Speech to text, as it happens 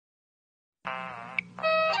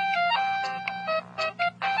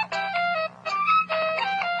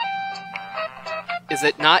Is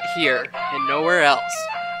it not here, and nowhere else,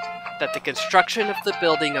 that the construction of the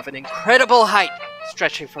building of an incredible height,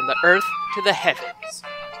 stretching from the earth to the heavens,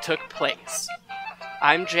 took place?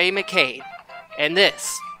 I'm Jay McCain, and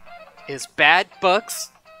this is Bad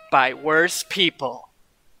Books by Worse People.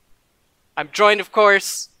 I'm joined, of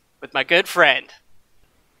course, with my good friend.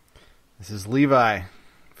 This is Levi,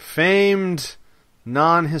 famed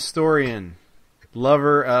non-historian,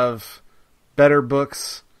 lover of better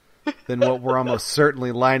books than what we're almost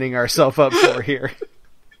certainly lining ourselves up for here.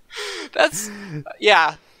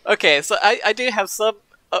 Yeah. Okay, so I do have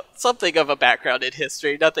something of a background in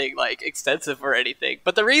history, nothing like extensive or anything.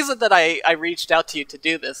 But the reason that I reached out to you to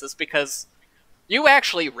do this is because you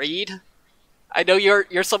actually read. I know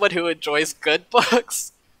you're someone who enjoys good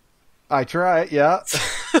books. I try, yeah.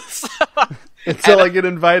 Until I get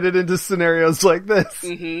invited into scenarios like this.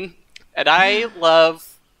 Mm-hmm. And I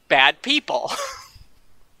love bad people.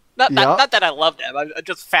 Not that I love them. I'm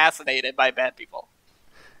just fascinated by bad people.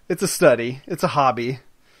 It's a study. It's a hobby.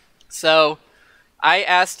 So, I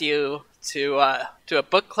asked you to do a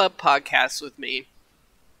book club podcast with me,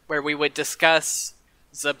 where we would discuss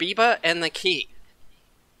Zabiba and the King,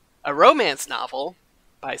 a romance novel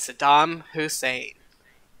by Saddam Hussein,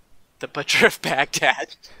 the Butcher of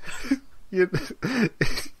Baghdad. You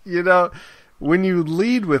know, when you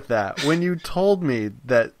lead with that, when you told me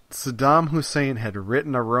that Saddam Hussein had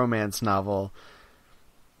written a romance novel,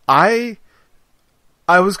 I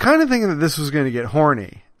was kind of thinking that this was going to get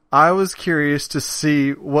horny. I was curious to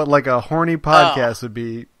see what like a horny podcast would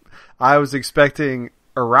be. I was expecting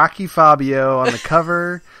Iraqi Fabio on the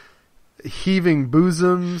cover, heaving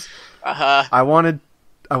bosoms. Uh-huh. I wanted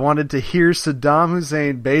to hear Saddam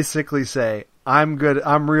Hussein basically say, I'm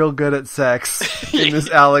real good at sex in this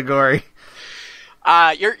allegory.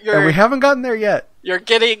 And we haven't gotten there yet. You're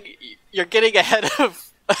getting ahead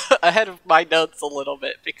of my notes a little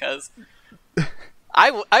bit, because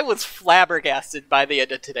I was flabbergasted by the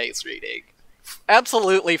end of today's reading.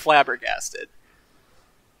 Absolutely flabbergasted.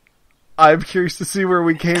 I'm curious to see where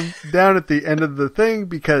we came down at the end of the thing,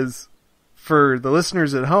 because for the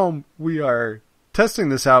listeners at home, we are testing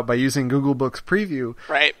this out by using Google Books Preview.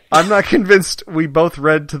 Right. I'm not convinced we both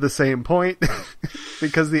read to the same point,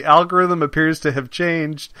 because the algorithm appears to have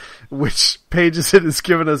changed which pages it has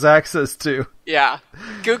given us access to. Yeah.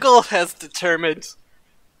 Google has determined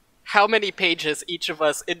how many pages each of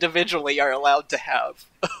us individually are allowed to have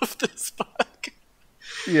of this book.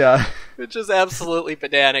 Yeah. Which is absolutely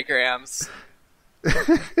bananagrams.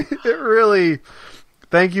 It really...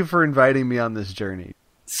 Thank you for inviting me on this journey.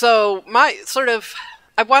 So,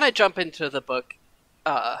 I want to jump into the book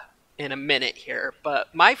in a minute here,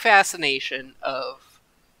 but my fascination of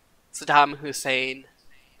Saddam Hussein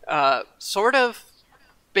sort of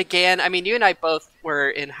began... I mean, you and I both were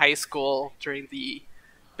in high school during the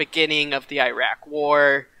beginning of the Iraq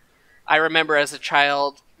War. I remember as a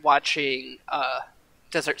child watching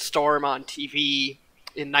Desert Storm on TV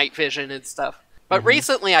in night vision and stuff. But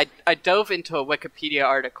recently I dove into a Wikipedia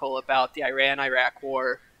article about the Iran-Iraq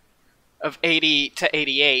War of 80 to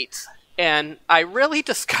 88, and I really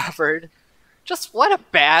discovered just what a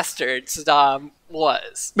bastard Saddam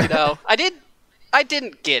was. You know, I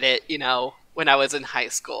didn't get it, you know, when I was in high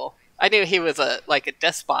school. I knew he was a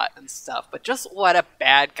despot and stuff, but just what a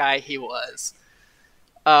bad guy he was.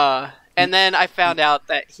 And then I found out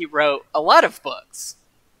that he wrote a lot of books,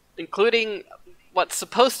 including what's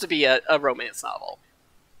supposed to be a romance novel.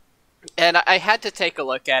 And I had to take a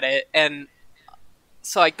look at it, and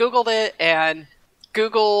so I Googled it, and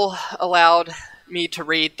Google allowed me to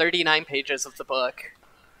read 39 pages of the book.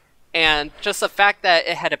 And just the fact that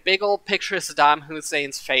it had a big old picture of Saddam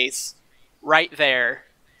Hussein's face right there,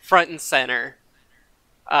 front and center.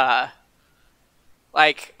 I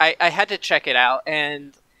had to check it out,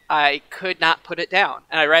 and I could not put it down.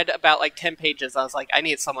 And I read about 10 pages. I was like, I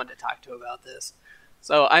need someone to talk to about this.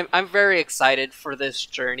 So I'm very excited for this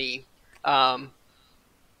journey. And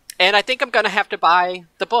I think I'm going to have to buy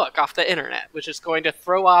the book off the internet, which is going to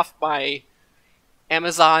throw off my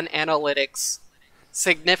Amazon analytics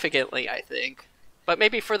significantly, I think. But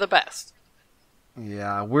maybe for the best.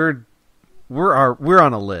 Yeah, we're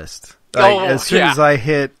on a list. As soon as I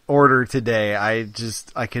hit order today,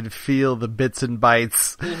 I could feel the bits and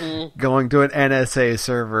bytes going to an NSA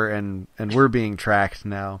server, and we're being tracked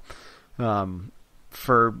now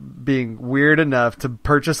for being weird enough to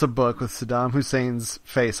purchase a book with Saddam Hussein's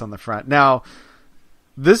face on the front. Now,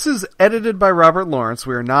 this is edited by Robert Lawrence.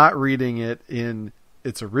 We are not reading it in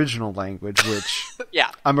its original language, which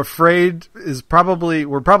I'm afraid is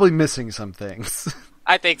we're probably missing some things.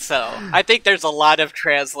 I think so. I think there's a lot of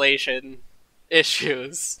translation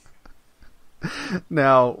issues.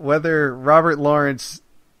 Now, whether Robert Lawrence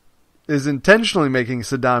is intentionally making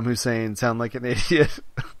Saddam Hussein sound like an idiot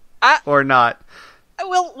or not,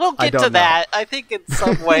 we'll get to that. I think in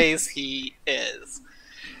some ways he is.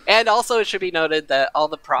 And also it should be noted that all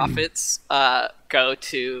the profits go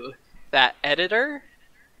to that editor.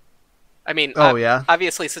 I mean,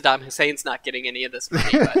 obviously Saddam Hussein's not getting any of this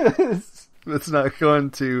money, but... It's not going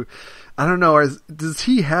to... I don't know, does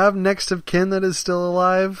he have next of kin that is still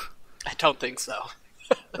alive? I don't think so.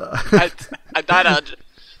 I'm not...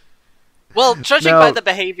 Well, judging by the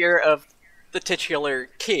behavior of the titular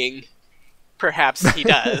king, perhaps he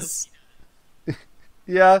does.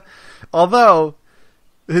 Yeah, although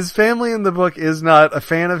his family in the book is not a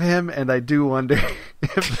fan of him, and I do wonder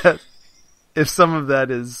if some of that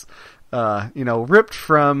is, ripped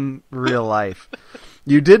from real life.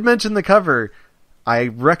 You did mention the cover. I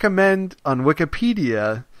recommend on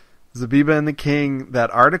Wikipedia, Zabiba and the King, that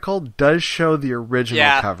article does show the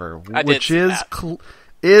original cover, which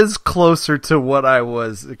is closer to what I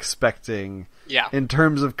was expecting in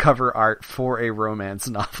terms of cover art for a romance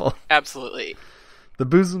novel. Absolutely. The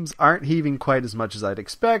bosoms aren't heaving quite as much as I'd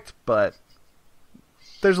expect, but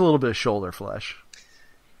there's a little bit of shoulder flesh.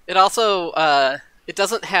 It also, it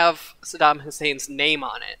doesn't have Saddam Hussein's name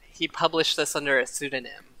on it. He published this under a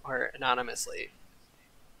pseudonym, or anonymously.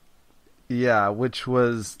 Yeah, which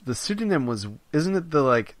was, the pseudonym was, isn't it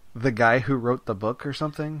the guy who wrote the book or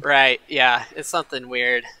something? Right, yeah, it's something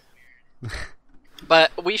weird.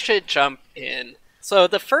 But we should jump in. So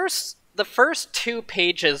the first 2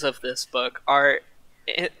 pages of this book are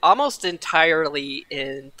almost entirely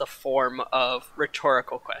in the form of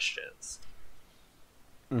rhetorical questions.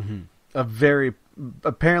 Mm-hmm.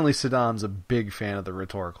 Apparently Saddam's a big fan of the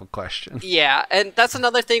rhetorical question. Yeah, and that's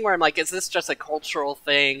another thing where I'm like, is this just a cultural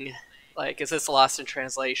thing? Like, is this lost in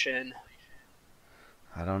translation?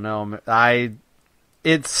 I don't know.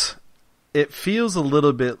 It feels a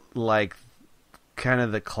little bit like kind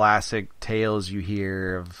of the classic tales you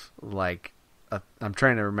hear of, like, I'm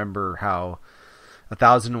trying to remember how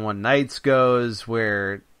 1001 Nights goes,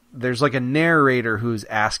 where there's like a narrator who's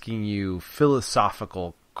asking you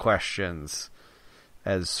philosophical questions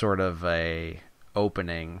as sort of a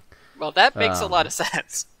opening. Well, that makes a lot of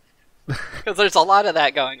sense, because there's a lot of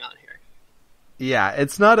that going on here. Yeah,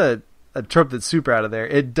 it's not a trope that's super out of there.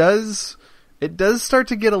 It does start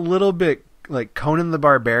to get a little bit like Conan the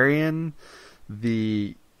Barbarian,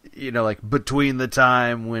 like between the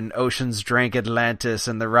time when oceans drank Atlantis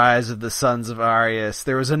and the rise of the sons of Arius,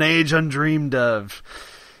 there was an age undreamed of.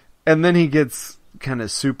 And then he gets kind of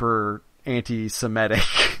super anti-Semitic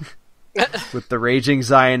with the raging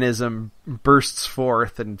Zionism bursts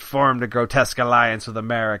forth and formed a grotesque alliance with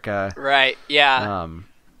America. Right, yeah.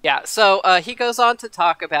 So he goes on to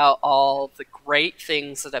talk about all the great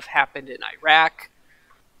things that have happened in Iraq,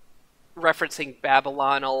 referencing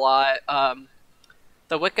Babylon a lot.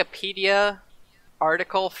 The Wikipedia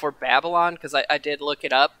article for Babylon, because I did look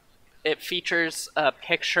it up, it features a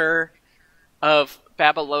picture of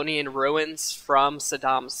Babylonian ruins from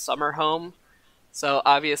Saddam's summer home. So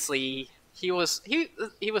obviously he was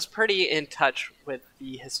pretty in touch with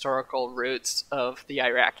the historical roots of the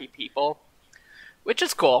Iraqi people, which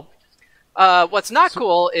is cool. What's not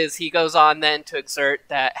cool is he goes on then to exert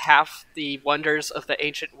that half the wonders of the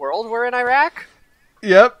ancient world were in Iraq.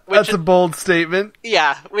 Yep, that's a bold statement.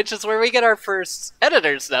 Yeah, which is where we get our first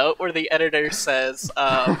editor's note, where the editor says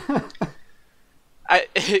that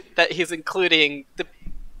he's including the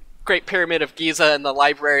Great Pyramid of Giza and the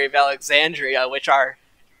Library of Alexandria, which are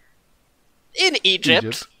in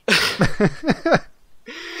Egypt.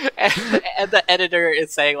 and the editor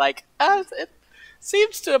is saying, like, it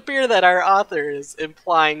seems to appear that our author is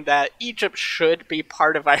implying that Egypt should be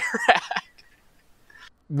part of Iraq.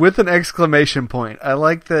 With an exclamation point. I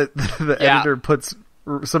like that the editor puts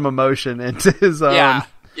some emotion into his own.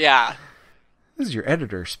 Yeah. This is your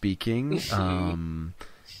editor speaking.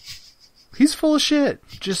 He's full of shit,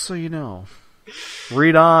 just so you know.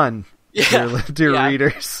 Read on, dear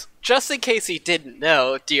readers. Just in case you didn't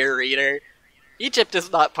know, dear reader, Egypt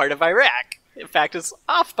is not part of Iraq. In fact, it's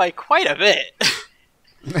off by quite a bit.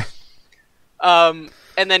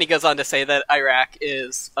 And then he goes on to say that Iraq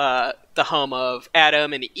is the home of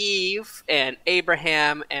Adam and Eve, and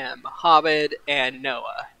Abraham, and Muhammad, and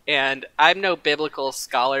Noah. And I'm no biblical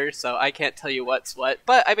scholar, so I can't tell you what's what.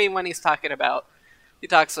 But, I mean, when he talks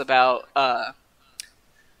about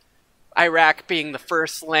Iraq being the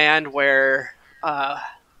first land where, I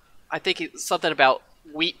think it's something about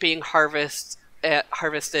wheat being harvested,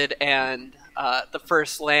 and the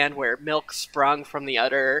first land where milk sprung from the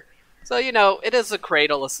udder. So, it is the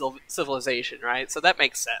cradle of civilization, right? So that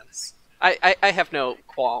makes sense. I have no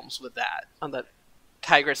qualms with that. On the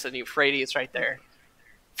Tigris and Euphrates right there.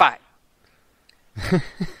 Fine.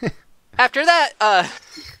 After that,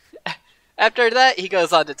 he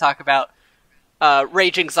goes on to talk about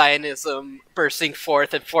raging Zionism bursting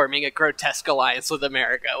forth and forming a grotesque alliance with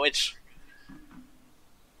America, which...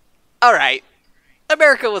 Alright.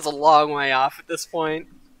 America was a long way off at this point.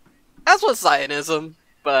 As was Zionism,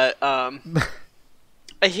 but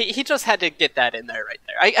he just had to get that in there right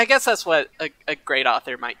there. I guess that's what a great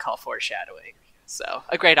author might call foreshadowing. So,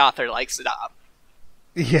 a great author like Saddam.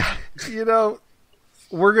 Yeah,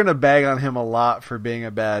 we're going to bag on him a lot for being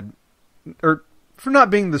or for not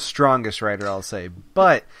being the strongest writer, I'll say.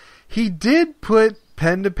 But he did put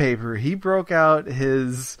pen to paper. He broke out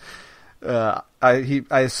his... I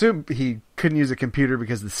assume he couldn't use a computer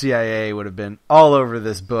because the CIA would have been all over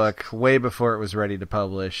this book way before it was ready to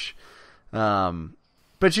publish.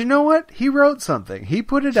 But you know what? He wrote something. He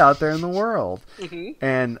put it out there in the world. Mm-hmm.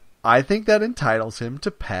 And I think that entitles him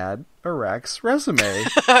to pad Iraq's resume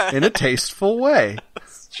in a tasteful way.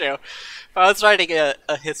 That's true. If I was writing a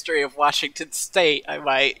history of Washington State, I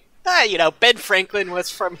might, Ben Franklin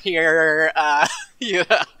was from here,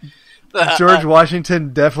 George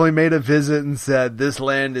Washington definitely made a visit and said, "This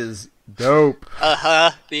land is dope."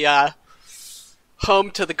 The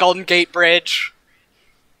home to the Golden Gate Bridge.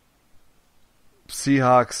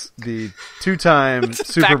 Seahawks, the 2-time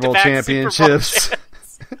Super Bowl championships.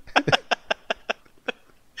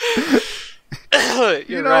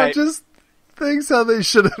 You're right. Just things how they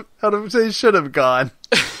should have gone.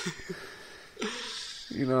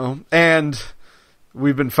 And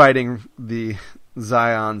we've been fighting the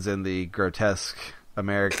Zions and the grotesque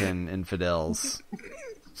American infidels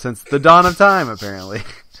since the dawn of time, apparently.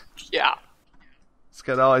 Yeah. It's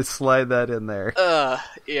got to always slide that in there.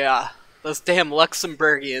 Yeah. Those damn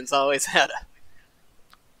Luxembourgians always had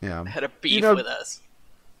a beef with us.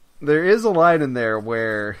 There is a line in there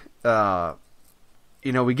where,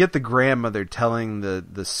 we get the grandmother telling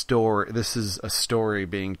the story. This is a story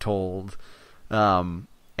being told.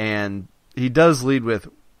 And he does lead with,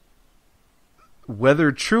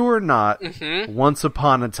 whether true or not, mm-hmm. once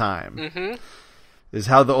upon a time, mm-hmm. is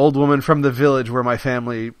how the old woman from the village where my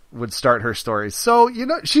family would start her story. So,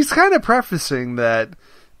 she's kind of prefacing that,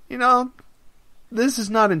 this is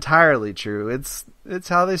not entirely true. It's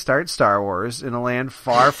how they start Star Wars in a land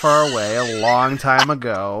far, far away, a long time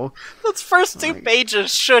ago. Those first two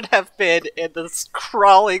pages should have been in this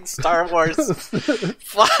crawling Star Wars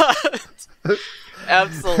font.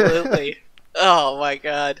 Absolutely. Oh my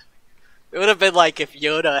god. It would have been like if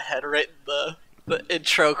Yoda had written the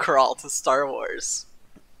intro crawl to Star Wars.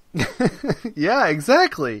 Yeah,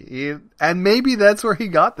 exactly. And maybe that's where he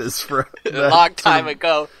got this from. A long time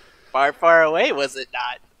ago. Far, far away, was it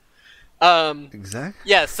not? Exactly.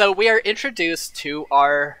 Yeah, so we are introduced to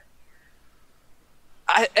our...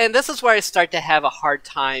 and this is where I start to have a hard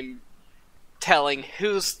time telling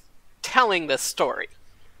who's telling this story.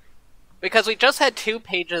 Because we just had 2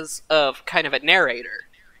 pages of kind of a narrator.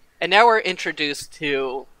 And now we're introduced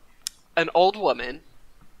to an old woman.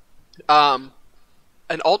 A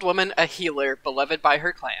healer, beloved by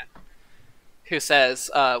her clan. Who says,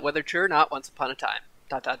 whether true or not, once upon a time. ...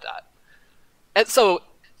 And so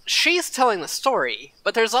she's telling the story,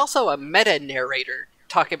 but there's also a meta-narrator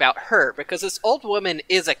talking about her, because this old woman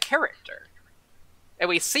is a character. And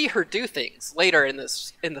we see her do things later in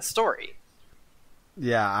the story.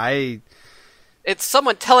 Yeah, It's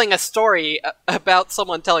someone telling a story about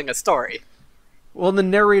someone telling a story. Well, the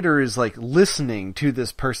narrator is like listening to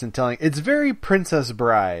this person telling. It's very Princess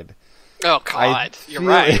Bride. Oh God, you're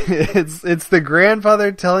right. It's the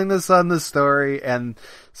grandfather telling the son the story, and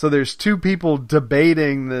so there's 2 people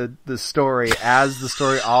debating the story as the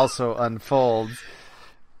story also unfolds.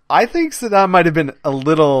 I think Saddam might have been a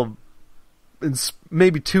little,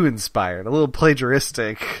 maybe too inspired, a little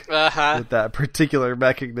plagiaristic with that particular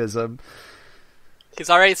mechanism.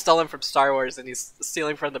 He's already stolen from Star Wars, and he's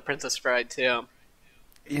stealing from the Princess Bride too.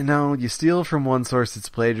 You steal from one source, it's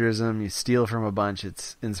plagiarism. You steal from a bunch,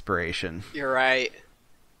 it's inspiration. You're right.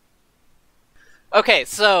 Okay,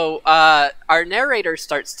 so our narrator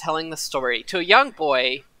starts telling the story to a young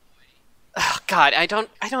boy. Oh God, I don't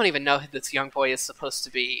even know who this young boy is supposed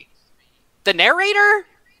to be. The narrator?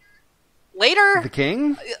 Later? The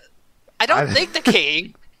king? I don't think the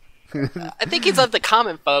king. I think he's of the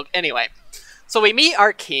common folk. Anyway, so we meet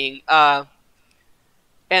our king,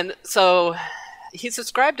 and so he's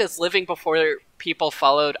described as living before people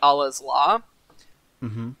followed Allah's law.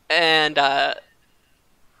 Mm-hmm. And the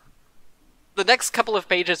next couple of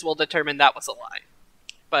pages will determine that was a lie.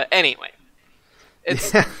 But anyway.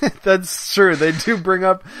 It's That's true. They do bring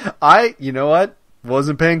up. You know what?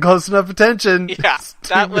 Wasn't paying close enough attention. Yeah,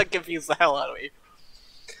 that would confuse the hell out of me.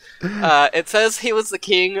 It says he was the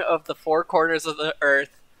king of the four corners of the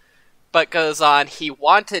earth, but goes on, he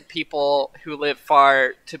wanted people who live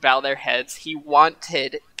far to bow their heads. He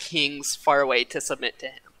wanted kings far away to submit to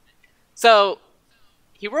him. So,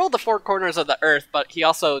 he ruled the four corners of the earth, but he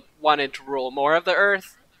also wanted to rule more of the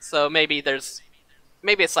earth. So maybe it's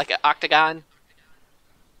like an octagon,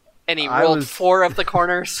 and he ruled four of the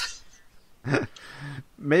corners.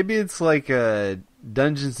 Maybe it's like a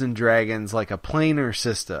Dungeons and Dragons, like a planar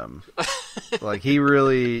system. Like he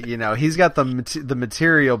really, he's got the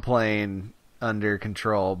material plane under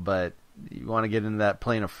control, but you want to get into that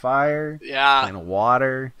plane of fire, plane of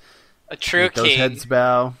water. A true king. Those heads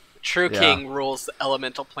bow. King rules the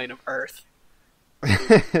elemental plane of earth.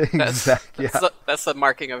 Exactly. That's the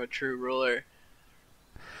marking of a true ruler.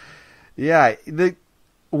 Yeah.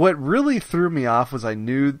 What really threw me off was I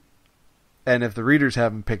knew, and if the readers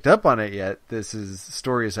haven't picked up on it yet, this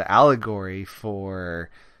story is an allegory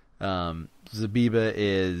for Zabiba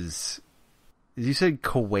is. You said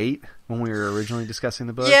Kuwait when we were originally discussing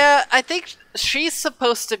the book? Yeah, I think she's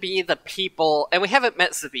supposed to be the people, and we haven't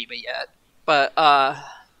met Zabiba yet, but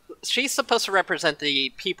she's supposed to represent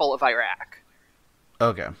the people of Iraq.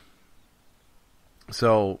 Okay.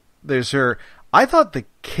 So there's her. I thought the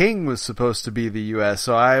king was supposed to be the U.S.,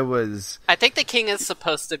 so I think the king is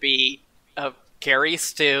supposed to be a Gary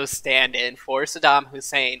Stu stand-in for Saddam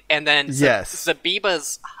Hussein, and then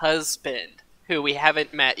Zabiba's husband, who we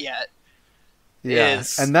haven't met yet,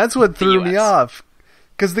 is and that's what threw me off.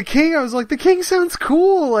 Because the king, I was like, the king sounds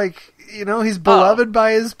cool. Like, he's beloved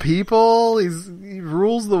by his people. He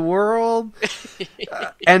rules the world.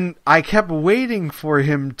 And I kept waiting for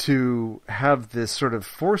him to have this sort of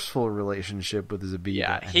forceful relationship with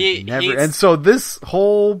Zabiba. Yeah, and so this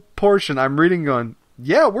whole portion I'm reading going,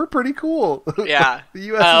 yeah, we're pretty cool. Yeah. The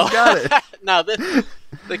U.S. has got it. No,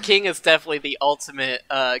 the king is definitely the ultimate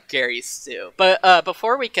Gary Stu. But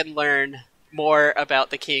before we can learn more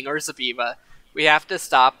about the king or Zabiba, we have to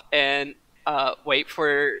stop and wait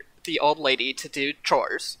for the old lady to do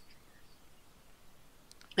chores.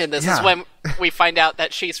 And this is when we find out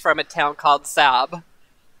that she's from a town called Zab.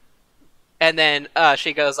 And then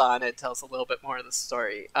she goes on and tells a little bit more of the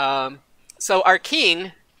story. So our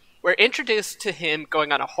king, we're introduced to him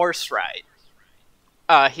going on a horse ride.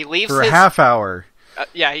 He leaves for a half hour.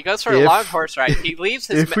 He goes for a long horse ride. He leaves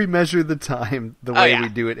his... If we measure the time the way we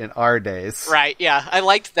do it in our days. Right, yeah. I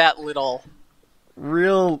liked that little...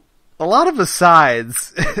 A lot of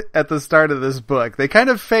asides at the start of this book. They kind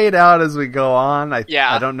of fade out as we go on.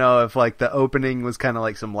 I don't know if like the opening was kind of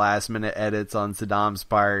like some last minute edits on Saddam's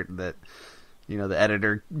part that, the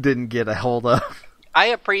editor didn't get a hold of. I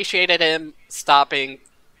appreciated him stopping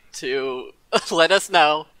to let us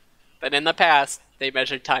know that in the past they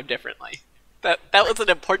measured time differently. That was an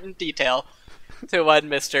important detail to one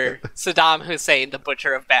Mr. Saddam Hussein, the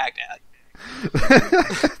Butcher of Baghdad.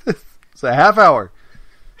 It's a half hour.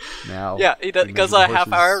 Now, he goes on a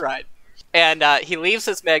half-hour ride, and he leaves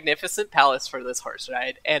his magnificent palace for this horse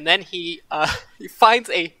ride, and then he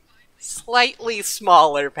finds a slightly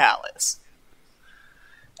smaller palace,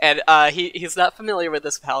 and he's not familiar with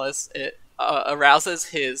this palace. It arouses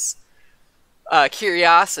his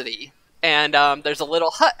curiosity, and there's a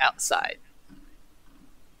little hut outside.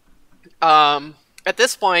 At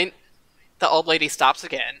this point, the old lady stops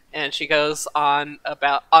again, and she goes on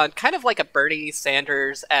kind of like a Bernie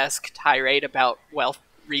Sanders-esque tirade about wealth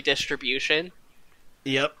redistribution.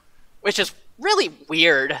 Yep. Which is really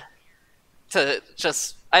weird to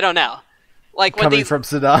just, I don't know. Like coming from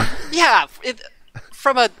Saddam. Yeah,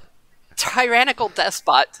 from a tyrannical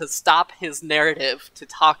despot to stop his narrative to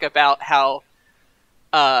talk about how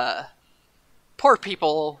poor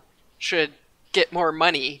people should get more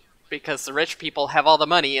money because the rich people have all the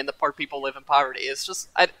money and the poor people live in poverty. It's just,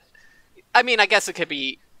 I mean, I guess it could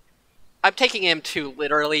be, I'm taking him too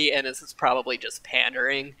literally, and this is probably just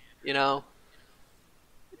pandering,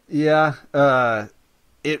 Yeah,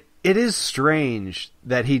 it is strange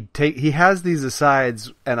that he has these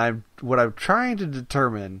asides, and what I'm trying to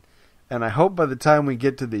determine, and I hope by the time we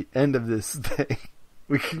get to the end of this thing,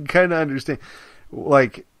 we can kind of understand,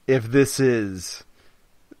 like, if this is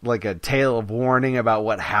like a tale of warning about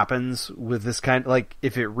what happens with this kind, like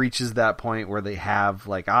if it reaches that point where they have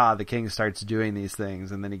like, the king starts doing these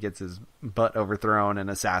things and then he gets his butt overthrown and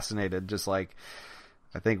assassinated, just like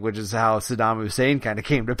I think, which is how Saddam Hussein kind of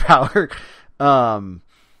came to power. I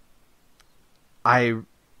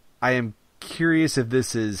am curious if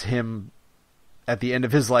this is him at the end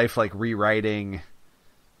of his life, like rewriting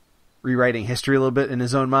rewriting history a little bit in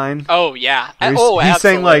his own mind. Oh, yeah. He's absolutely.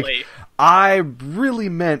 saying, like, I really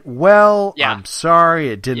meant well. Yeah. I'm sorry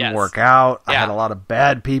it didn't work out. I had a lot of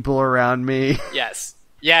bad people around me. Yes.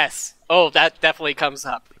 Yes. Oh, that definitely comes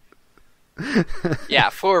up. Yeah,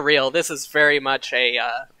 for real. This is very much a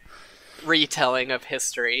retelling of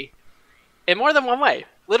history in more than one way.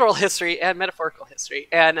 Literal history and metaphorical history.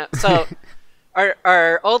 And so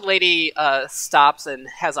our old lady stops and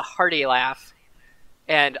has a hearty laugh,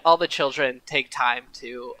 and all the children take time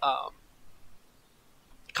to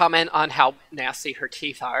comment on how nasty her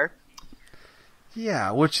teeth are.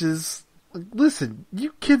 Yeah, which is... Listen,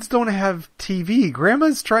 you kids don't have TV.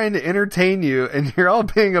 Grandma's trying to entertain you, and you're all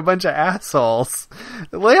being a bunch of assholes.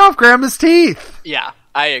 Lay off Grandma's teeth! Yeah,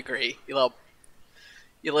 I agree. You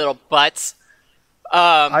little butts.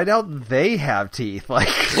 I doubt they have teeth. Like,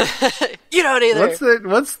 you don't either.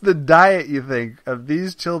 What's the diet, you think, of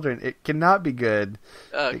these children? It cannot be good.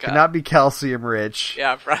 It cannot be calcium rich.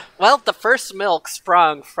 Yeah, well, the first milk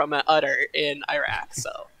sprung from an udder in Iraq,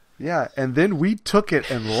 so... Yeah, and then we took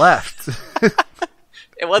it and left.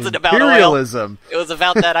 It wasn't about imperialism. Oil. It was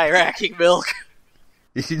about that Iraqi milk.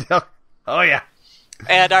 Oh, yeah.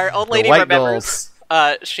 And our old lady remembers,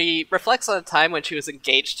 she reflects on a time when she was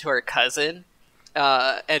engaged to her cousin,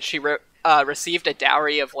 and she received a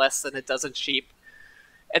dowry of less than a dozen sheep.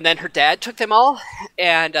 And then her dad took them all,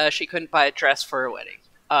 and she couldn't buy a dress for her wedding.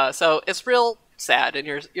 So it's real sad, and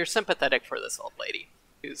you're sympathetic for this old lady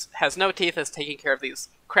who has no teeth, is taking care of these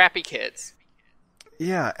crappy kids.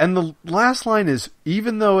 Yeah, and the last line is,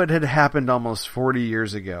 even though it had happened almost 40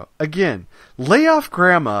 years ago. Again, lay off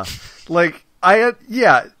Grandma. Like,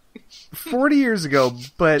 40 years ago,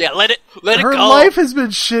 but yeah, let it her go. Life has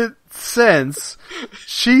been shit since.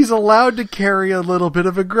 She's allowed to carry a little bit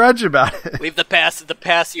of a grudge about it. Leave the past in the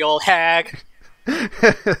past, you old hag.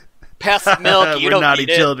 Pass the milk, you don't naughty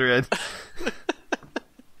need children.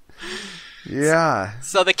 Yeah.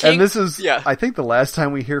 So the king... And this is, I think, the last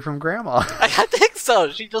time we hear from Grandma. I think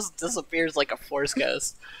so. She just disappears like a force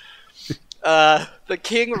ghost. The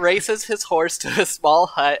king races his horse to a small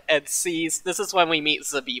hut and sees... This is when we meet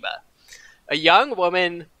Zabiba. A young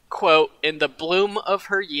woman, quote, in the bloom of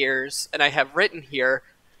her years, and I have written here,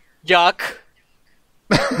 yuck.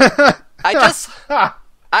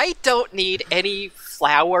 I don't need any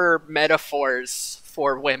flower metaphors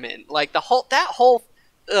for women. Like,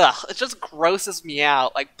 it just grosses me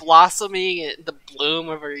out. Like, blossoming in the bloom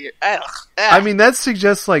of her year. I mean, that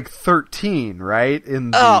suggests, like, 13, right?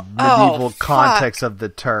 In the medieval context of the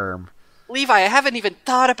term. Levi, I haven't even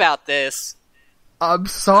thought about this. I'm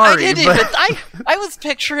sorry, I was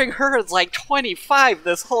picturing her as, like, 25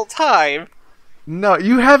 this whole time. No,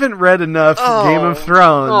 you haven't read enough Game of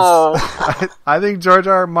Thrones. I think George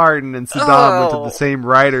R. R. Martin and Saddam went to the same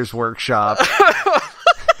writer's workshop.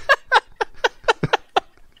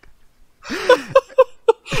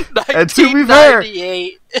 And to be fair,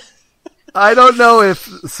 I don't know if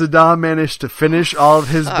Saddam managed to finish all of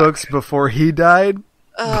his books before he died,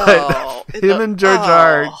 but him and George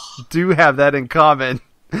R. do have that in common.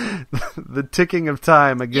 The ticking of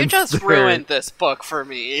time against... You just ruined this book for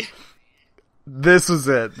me. This was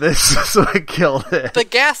it. This is what killed it. The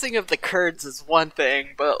gassing of the Kurds is one thing,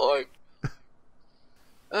 but like...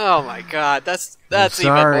 Oh my god, that's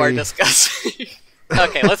even more disgusting.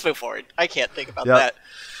 Okay, let's move forward. I can't think about that.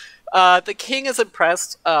 The king is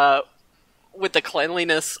impressed with the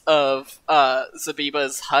cleanliness of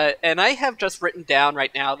Zabiba's hut, and I have just written down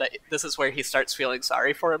right now that this is where he starts feeling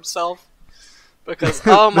sorry for himself. Because,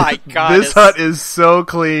 oh my god. This hut is so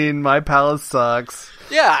clean, my palace sucks.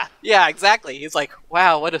 Yeah, exactly. He's like,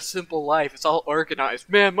 wow, what a simple life. It's all organized.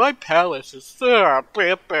 Man, my palace is so...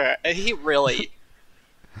 And he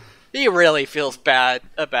really feels bad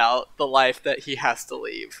about the life that he has to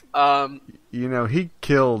leave. He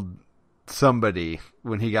killed somebody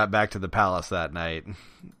when he got back to the palace that night.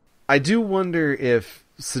 I do wonder if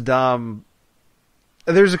Saddam...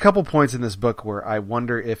 There's a couple points in this book where I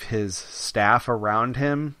wonder if his staff around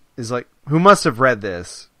him is like, who must have read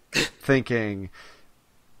this, thinking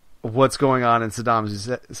what's going on in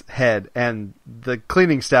Saddam's head, and the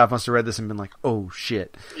cleaning staff must have read this and been like, oh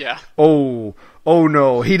shit. Yeah. Oh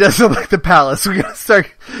no, he doesn't like the palace. We gotta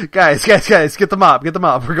start, guys, get the mop.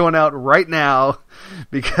 We're going out right now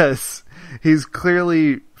because he's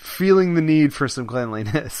clearly feeling the need for some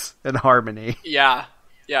cleanliness and harmony. Yeah,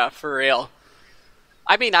 for real.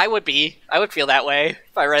 I mean, I would feel that way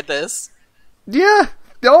if I read this. Yeah.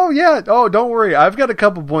 Oh, yeah. Oh, don't worry. I've got a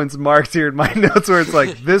couple points marked here in my notes where it's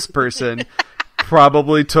like, this person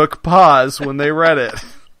probably took pause when they read it.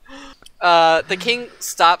 The king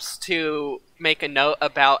stops to make a note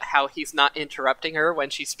about how he's not interrupting her when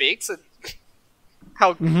she speaks, and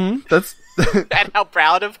how that's and how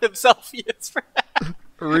proud of himself he is for that.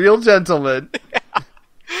 Real gentleman. Yeah.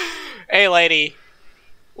 Hey, lady,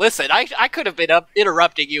 listen, I could have been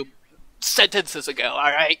interrupting you sentences ago.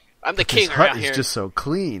 All right, I'm the king around here. His hut is just so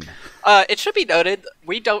clean. It should be noted,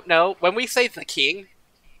 we don't know when we say the king.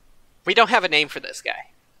 We don't have a name for this guy.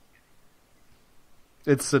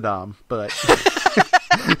 It's Saddam, but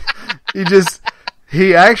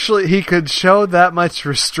he could show that much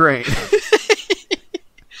restraint.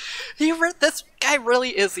 This guy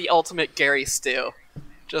really is the ultimate Gary Stu.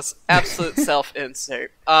 Just absolute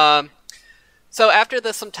self-insert. So after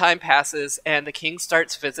this, some time passes, and the king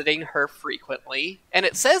starts visiting her frequently. And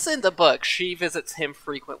it says in the book she visits him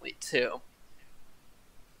frequently, too.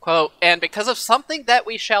 Quote, and because of something that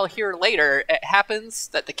we shall hear later, it happens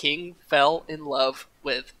that the king fell in love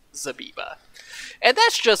with Zabiba. And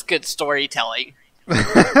that's just good storytelling.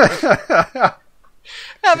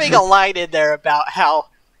 Having a line in there about how,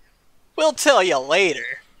 we'll tell you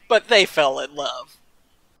later, but they fell in love.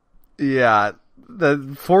 Yeah,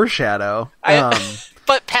 the foreshadow.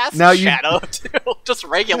 But past shadow, too. Just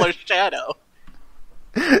regular shadow.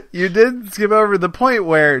 You did skip over the point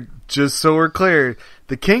where, just so we're clear,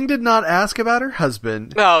 the king did not ask about her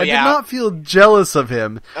husband and did not feel jealous of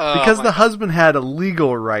him because the husband had a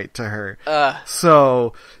legal right to her.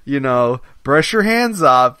 So, brush your hands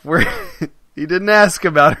off. He didn't ask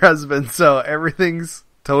about her husband, so everything's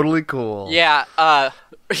totally cool. Yeah,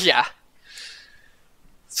 yeah.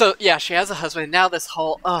 So, yeah, she has a husband, and now this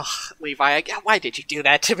whole, Levi, why did you do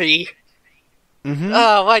that to me? Mm-hmm.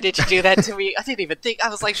 Oh, why did you do that to me? I didn't even think, I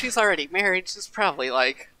was like, she's already married, she's probably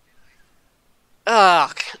like,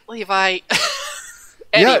 Levi.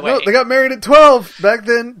 Anyway. Yeah, no, they got married at 12 back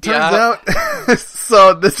then, turns out.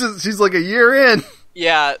 So she's like a year in.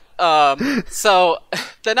 Yeah, so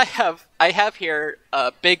then I have here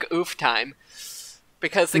a big oof time,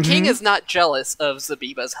 because the king is not jealous of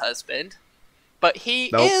Zabiba's husband, but he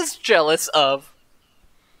is jealous of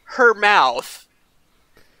her mouth.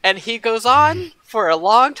 And he goes on for a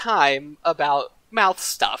long time about mouth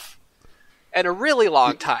stuff. And a really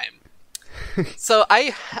long time. So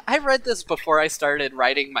I read this before I started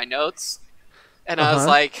writing my notes. And I was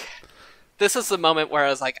like, this is the moment where I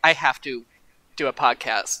was like, I have to do a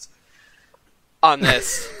podcast on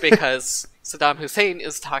this. Because Saddam Hussein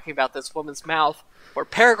is talking about this woman's mouth for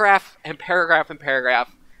paragraph and paragraph and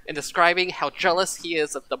paragraph. And describing how jealous he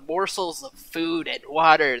is of the morsels of food and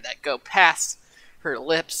water that go past her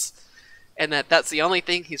lips, and that's the only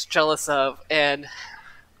thing he's jealous of. And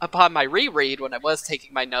upon my reread, when I was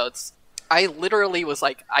taking my notes, I literally was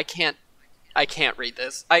like, I can't read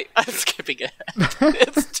this. I'm skipping it.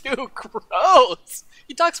 It's too gross.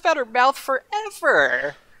 He talks about her mouth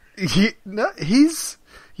forever. He's,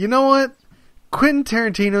 you know what? Quentin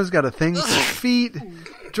Tarantino's got a thing for feet.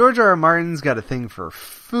 George R. R. Martin's got a thing for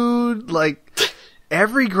food. Like,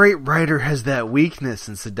 every great writer has that weakness,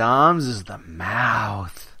 and Saddam's is the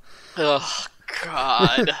mouth. Oh,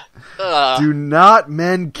 God. Do not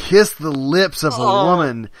men kiss the lips of a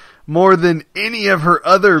woman more than any of her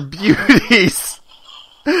other beauties?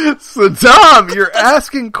 Saddam, you're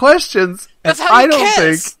asking questions, and I don't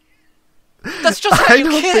think... That's just how you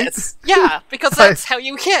kiss. Yeah, because that's how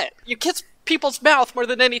you kiss. You kiss people's mouth more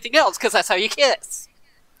than anything else, because that's how you kiss.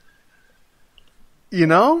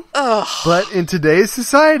 But in today's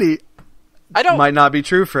society, might not be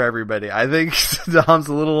true for everybody. I think Saddam's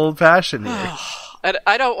a little old-fashioned here.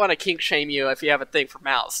 I don't want to kink shame you if you have a thing for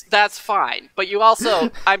mouths. That's fine. But you also,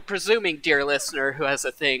 I'm presuming, dear listener, who has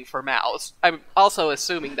a thing for mouths, I'm also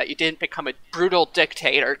assuming that you didn't become a brutal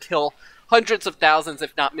dictator, kill hundreds of thousands,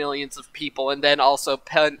 if not millions of people, and then also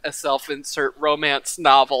pen a self-insert romance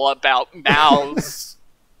novel about mouths.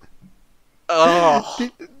 Oh.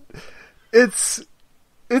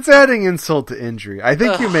 It's adding insult to injury. I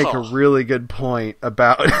think you make a really good point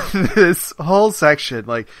about this whole section.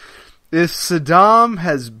 Like, if Saddam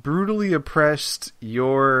has brutally oppressed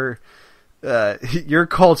your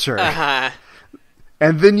culture, and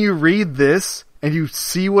then you read this and you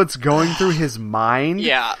see what's going through his mind,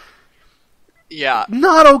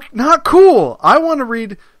 not cool. I want to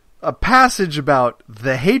read a passage about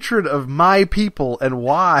the hatred of my people and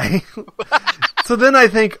why. So then I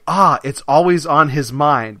think, it's always on his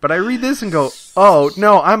mind. But I read this and go, oh,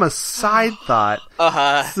 no, I'm a side thought.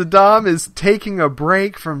 Saddam is taking a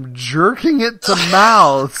break from jerking it to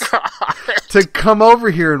mouths to come over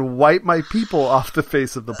here and wipe my people off the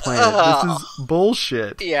face of the planet. This is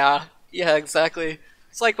bullshit. Yeah, exactly.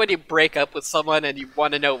 It's like when you break up with someone and you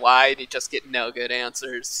want to know why and you just get no good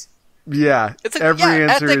answers. Yeah, every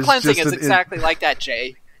answer ethnic is cleansing just is exactly like that,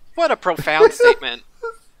 Jay. What a profound statement.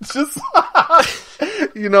 Just,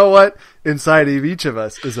 you know what? Inside of each of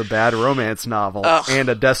us is a bad romance novel and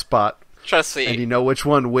a despot. Trust me. And you know which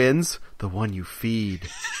one wins? The one you feed.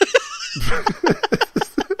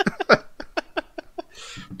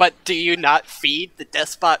 But do you not feed the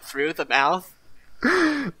despot through the mouth?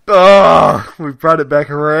 Oh, we brought it back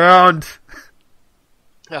around.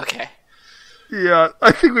 Okay. Yeah,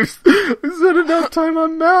 I think we've spent enough time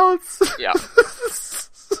on mouths. Yeah.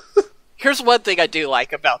 Here's one thing I do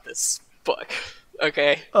like about this book.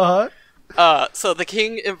 Okay? So the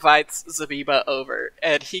king invites Zabiba over,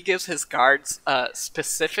 and he gives his guards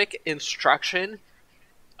specific instruction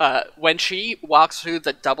when she walks through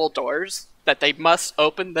the double doors that they must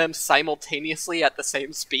open them simultaneously at the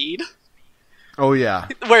same speed. Oh, yeah.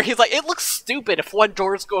 Where he's like, it looks stupid if one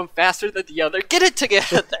door is going faster than the other. Get it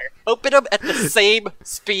together. Open them at the same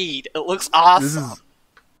speed. It looks awesome. This is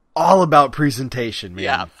all about presentation, man.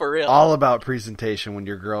 Yeah, for real. All about presentation when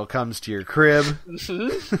your girl comes to your crib.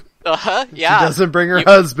 Mm-hmm. Uh-huh, yeah. She doesn't bring her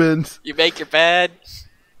husband. You make your bed.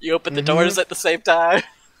 You open the doors at the same time.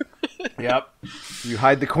 Yep. You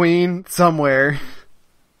hide the queen somewhere.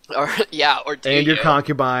 Or and your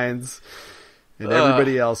concubines and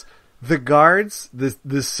everybody else. The guards,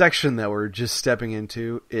 this section that we're just stepping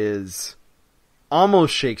into is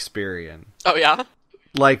almost Shakespearean. Oh, yeah?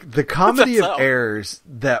 Like, the comedy of errors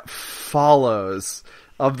that follows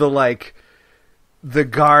of the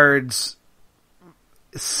guards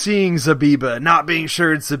seeing Zabiba, not being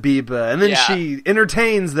sure it's Zabiba, and then she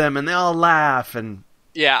entertains them and they all laugh and...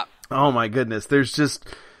 Yeah. Oh my goodness, there's just...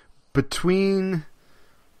 Between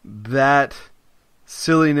that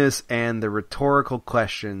silliness and the rhetorical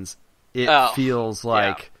questions, it feels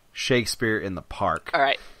like Shakespeare in the park. All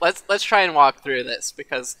right, let's try and walk through this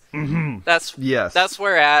because that's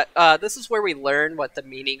where this is where we learn what the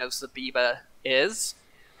meaning of Zabiba is.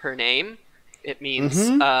 Her name, it means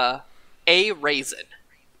a raisin.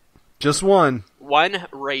 Just one. One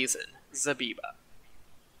raisin, Zabiba.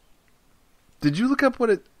 Did you look up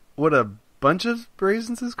what a bunch of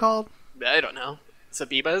raisins is called? I don't know.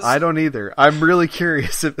 Zabibas? I don't either. I'm really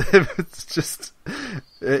curious if it's just...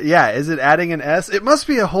 is it adding an S? It must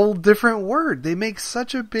be a whole different word. They make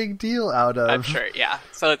such a big deal out of... I'm sure, yeah.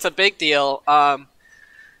 So it's a big deal. I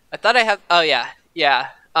thought I have... Oh, yeah.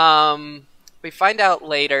 We find out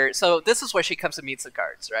later... So this is where she comes and meets the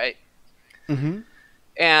guards, right? Mm-hmm.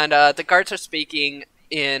 And the guards are speaking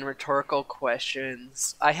in rhetorical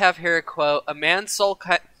questions. I have here a quote, "A man's soul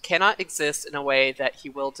cannot exist in a way that he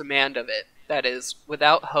will demand of it. That is,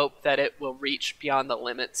 without hope that it will reach beyond the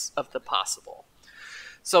limits of the possible."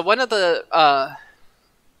 So one of the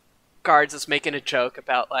guards is making a joke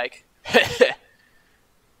about, like...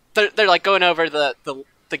 they're like going over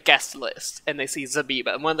the guest list, and they see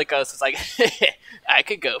Zabiba, and one of the ghosts is like, "I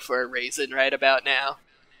could go for a raisin right about now."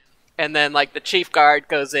 And then, like, the chief guard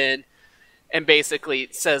goes in and basically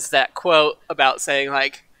says that quote about saying,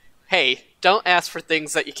 like, "Hey, don't ask for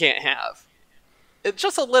things that you can't have." It's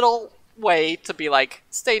just a little way to be like,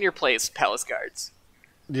 stay in your place, palace guards.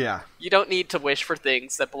 Yeah. You don't need to wish for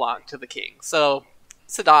things that belong to the king. So,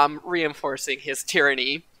 Saddam reinforcing his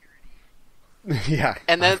tyranny. Yeah,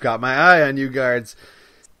 and then, I've got my eye on you guards.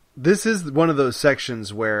 This is one of those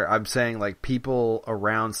sections where I'm saying, like, people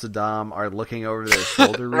around Saddam are looking over their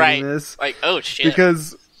shoulder reading this. Like, oh shit.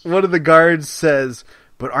 Because one of the guards says,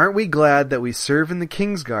 "But aren't we glad that we serve in the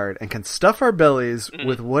King's Guard and can stuff our bellies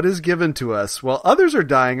with what is given to us, while others are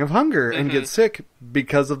dying of hunger and get sick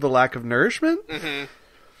because of the lack of nourishment?"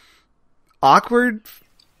 Awkward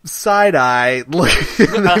side eye look,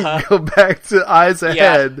 and then go back to eyes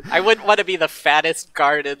ahead. I wouldn't want to be the fattest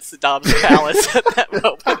guard in Saddam's palace at that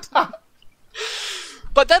moment.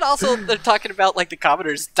 But then also they're talking about, like, the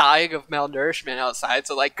commoners dying of malnourishment outside,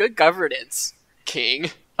 so, like, good governance, king.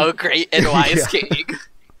 Oh, great and wise king.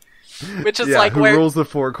 Which is like who where rules the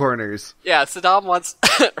four corners. Yeah, Saddam wants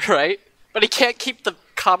right? But he can't keep the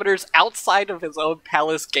commoners outside of his own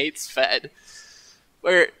palace gates fed.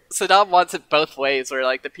 Where Saddam wants it both ways, where,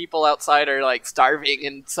 like, the people outside are, like, starving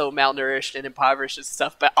and so malnourished and impoverished and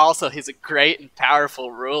stuff, but also he's a great and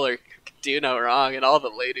powerful ruler who can do no wrong, and all the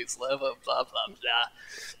ladies love him, blah, blah, blah.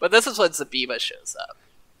 But this is when Zabiba shows up.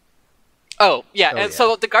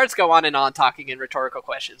 So the guards go on and on talking in rhetorical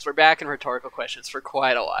questions. We're back in rhetorical questions for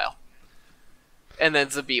quite a while. And then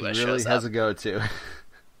Zabiba shows up. Really has a go-to.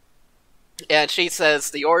 And she says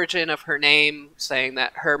the origin of her name, saying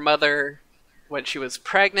that her mother, when she was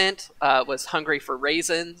pregnant, was hungry for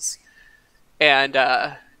raisins, and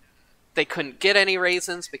they couldn't get any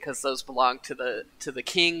raisins because those belonged to the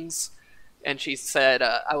kings. and she said,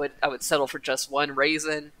 I would settle for just one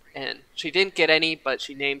raisin, and she didn't get any, but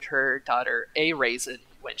she named her daughter A Raisin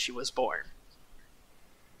when she was born.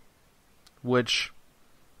 Which,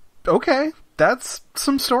 okay, that's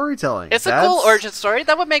some storytelling. It's a cool origin story.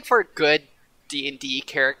 That would make for a good D&D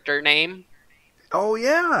character name. Oh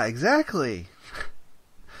yeah, exactly.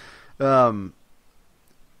 But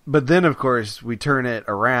then, of course, we turn it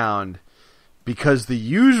around because the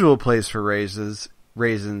usual place for raisins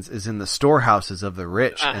is in the storehouses of the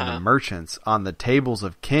rich and the merchants, on the tables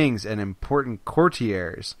of kings and important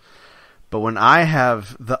courtiers. But when I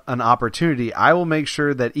have an opportunity, I will make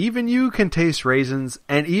sure that even you can taste raisins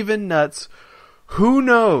and even nuts. Who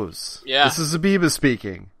knows? Yeah. This is Zabiba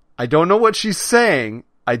speaking. I don't know what she's saying.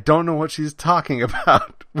 I don't know what she's talking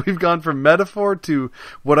about. We've gone from metaphor to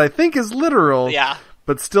what I think is literal. Yeah.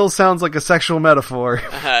 But still sounds like a sexual metaphor.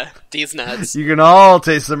 These nuts. You can all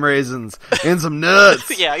taste some raisins and some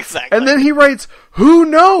nuts. Yeah, exactly. And then he writes, who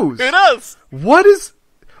knows? Who knows? What is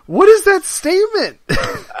that statement?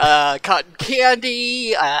 Cotton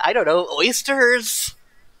candy, I don't know, oysters.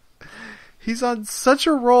 He's on such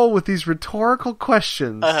a roll with these rhetorical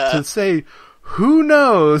questions to say, who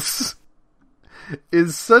knows,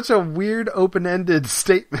 is such a weird open-ended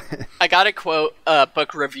statement. I gotta quote a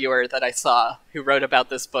book reviewer that I saw who wrote about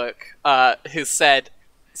this book, who said,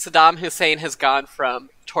 Saddam Hussein has gone from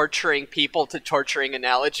torturing people to torturing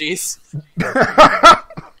analogies.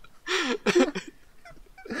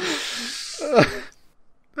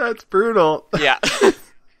 That's brutal. Yeah.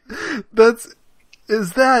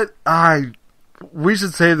 We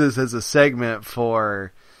should save this as a segment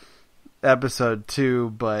for episode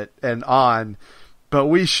 2, but there's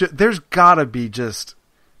gotta be just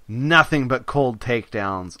nothing but cold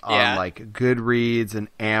takedowns on like Goodreads and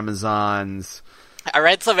Amazon's. I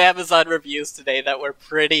read some Amazon reviews today that were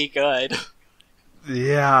pretty good.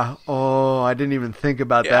 Yeah. Oh, I didn't even think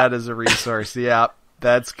about that as a resource. Yeah,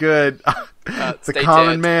 that's good. The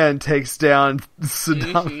common man takes down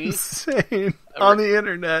Saddam Hussein on the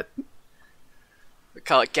internet. We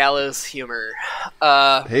call it gallows humor.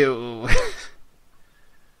 Hey-o.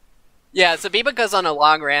 Yeah, Zabiba goes on a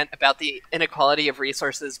long rant about the inequality of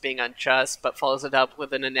resources being unjust, but follows it up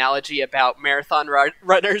with an analogy about marathon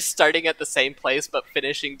runners starting at the same place but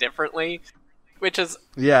finishing differently, which is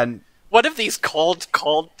one of these cold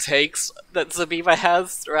takes that Zabiba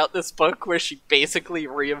has throughout this book, where she basically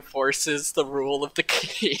reinforces the rule of the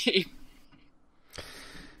game.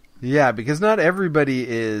 Yeah, because not everybody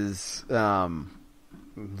is... I'm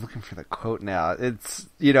looking for the quote now. It's,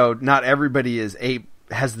 not everybody has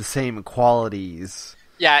the same qualities.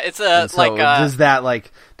 Yeah, it's does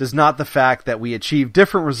not the fact that we achieve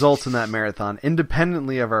different results in that marathon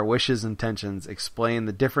independently of our wishes and intentions explain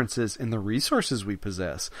the differences in the resources we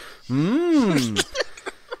possess? Does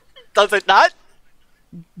it not?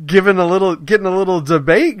 Getting a little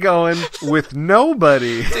debate going with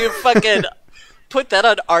nobody. Dude, fucking put that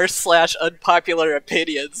on r/unpopular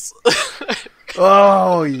opinions.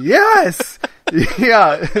 Oh yes.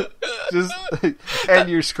 Yeah, and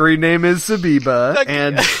your screen name is Zabiba,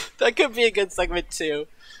 that could be a good segment too.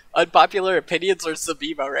 Unpopular opinions or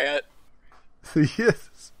Zabiba rant.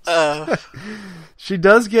 Yes. She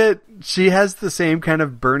has the same kind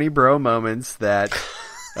of Bernie bro moments that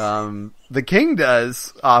the king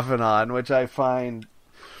does off and on, which I find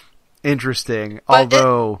interesting. But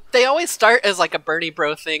although they always start as like a Bernie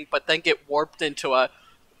bro thing, but then get warped into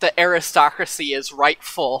the aristocracy is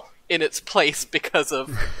rightful in its place because of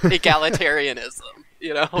egalitarianism,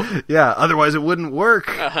 Yeah, otherwise it wouldn't work.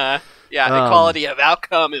 Yeah, equality of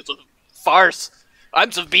outcome is a farce.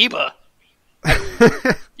 I'm Zabiba.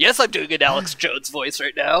 Yes, I'm doing an Alex Jones voice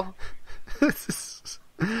right now. It's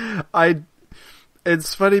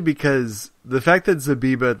funny because the fact that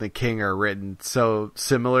Zabiba and the king are written so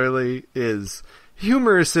similarly is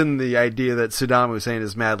humorous in the idea that Saddam Hussein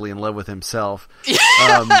is madly in love with himself.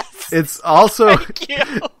 Yes! It's also...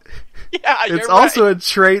 It's also a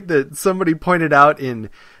trait that somebody pointed out in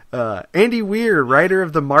Andy Weir, writer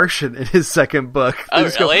of The Martian, in his second book.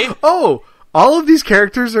 Oh, really? All of these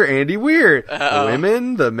characters are Andy Weir. Uh-oh. The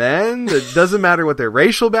women, the men, it doesn't matter what their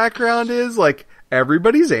racial background is, like,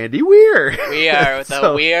 everybody's Andy Weir. We are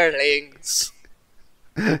the Weirlings.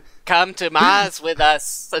 Come to Mars with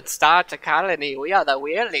us and start a colony. We are the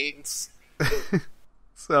Weirlings.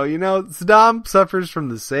 So, Saddam suffers from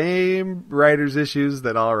the same writer's issues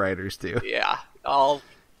that all writers do. Yeah, all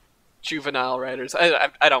juvenile writers.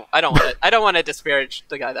 I don't want to disparage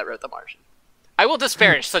the guy that wrote The Martian. I will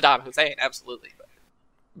disparage Saddam Hussein, absolutely.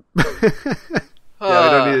 Yeah, we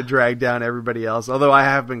don't need to drag down everybody else. Although I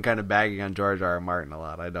have been kind of bagging on George R. R. Martin a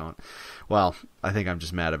lot. Well, I think I'm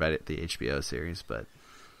just mad about it, the HBO series, but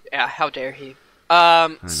yeah, how dare he?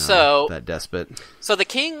 I know, that despot. So the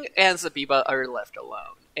king and Zabiba are left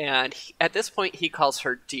alone, and at this point he calls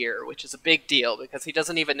her dear, which is a big deal because he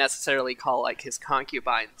doesn't even necessarily call like his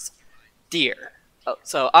concubines dear.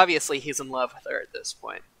 So obviously he's in love with her at this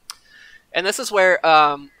point. And this is where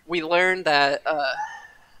we learn that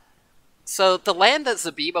so the land that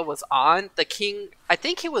Zabiba was on, the king, I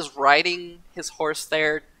think he was riding his horse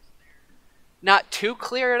there, not to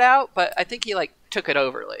clear it out, but I think he like took it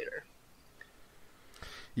over later.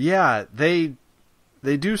 Yeah, they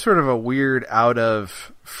do sort of a weird out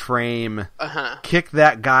of frame kick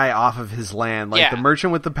that guy off of his land, like the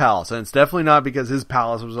merchant with the palace. And it's definitely not because his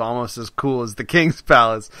palace was almost as cool as the king's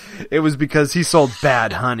palace. It was because he sold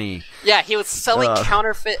bad honey. Yeah, he was selling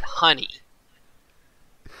counterfeit honey.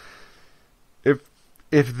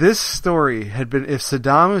 If this story had been, if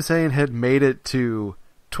Saddam Hussein had made it to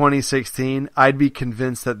 2016, I'd be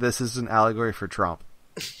convinced that this is an allegory for Trump.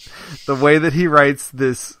 The way that he writes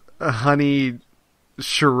this honey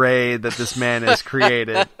charade that this man has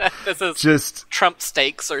created. This is just Trump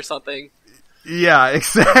steaks or something. Yeah,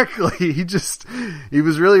 exactly. He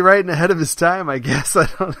was really writing ahead of his time, I guess. I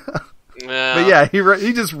don't know. But yeah,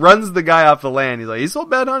 he just runs the guy off the land. He's like, he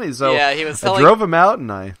sold bad honey, so yeah, he was selling... I drove him out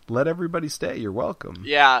and I let everybody stay. You're welcome.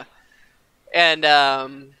 Yeah. And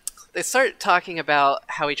they start talking about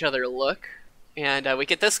how each other look. And we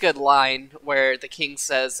get this good line where the king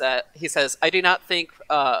says that, he says, I do not think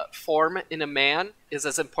form in a man is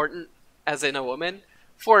as important as in a woman.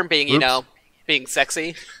 Form being, you know, being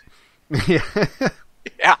sexy. Yeah.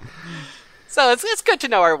 Yeah. So it's good to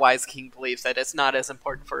know our wise king believes that it's not as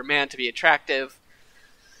important for a man to be attractive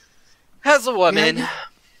as a woman. Yeah,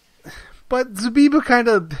 but Zabiba kind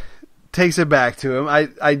of takes it back to him.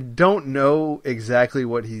 I don't know exactly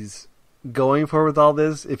what he's going for with all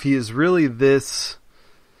this. If he is really this...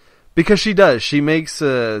 Because she does. She makes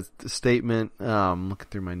a statement. Looking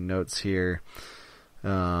through my notes here.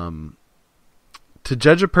 To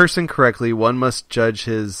judge a person correctly, one must judge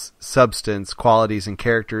his substance, qualities, and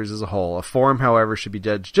characters as a whole. A form, however, should be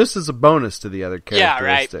judged just as a bonus to the other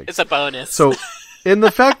characteristics. Yeah, right. It's a bonus. So, in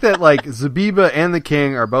the fact that like Zabiba and the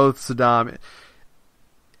king are both Saddam,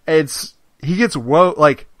 he gets woke,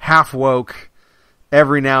 like half woke,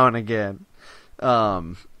 every now and again,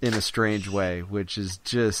 in a strange way, which is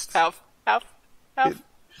just half woke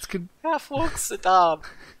Saddam.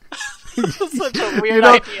 Such a weird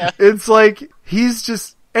idea. It's like he's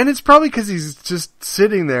just, and it's probably because he's just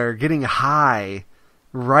sitting there getting high,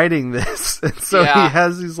 writing this, and so he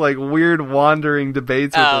has these like weird wandering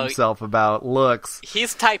debates with himself about looks.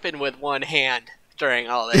 He's typing with one hand during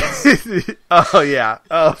all this. Oh yeah,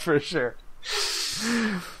 for sure.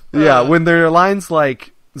 Yeah, when there are lines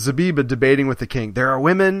like Zabiba debating with the king, there are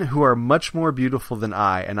women who are much more beautiful than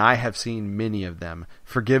I, and I have seen many of them.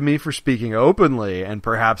 Forgive me for speaking openly, and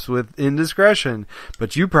perhaps with indiscretion,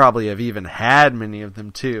 but you probably have even had many of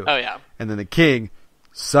them too. Oh yeah. And then the king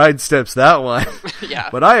sidesteps that one. Yeah.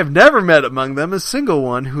 But I have never met among them a single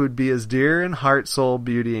one who would be as dear in heart, soul,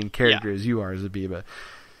 beauty, and character as you are, Zabiba.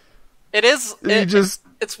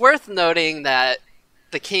 It's worth noting that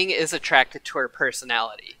the king is attracted to her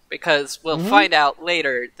personality, because we'll find out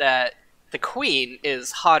later that the queen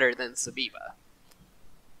is hotter than Zabiba.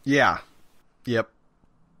 Yeah. Yep.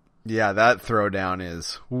 Yeah, that throwdown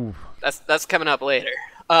is... Ooh. That's coming up later.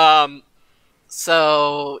 Zabiba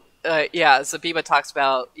talks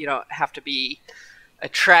about, have to be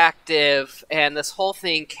attractive, and this whole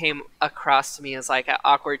thing came across to me as like an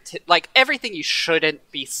awkward... like everything you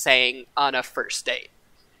shouldn't be saying on a first date.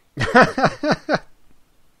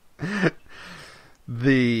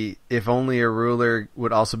 If only a ruler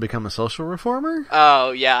would also become a social reformer?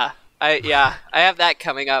 Oh yeah. I have that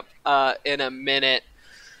coming up in a minute.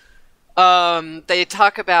 They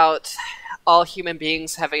talk about all human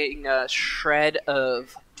beings having a shred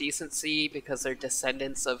of decency because they're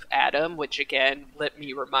descendants of Adam, which again, let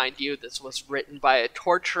me remind you, this was written by a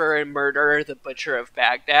torturer and murderer, the Butcher of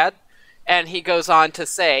Baghdad. And he goes on to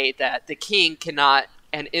say that the king cannot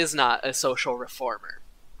and is not a social reformer.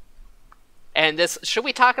 And this, should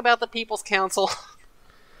we talk about the People's Council?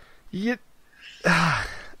 Yeah,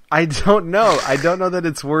 I don't know. I don't know that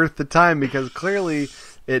it's worth the time, because clearly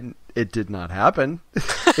it did not happen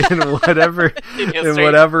in whatever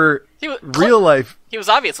real life. He was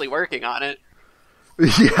obviously working on it.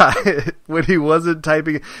 Yeah, when he wasn't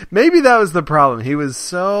typing. Maybe that was the problem. He was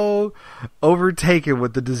so overtaken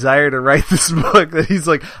with the desire to write this book that he's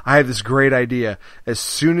like, I have this great idea. As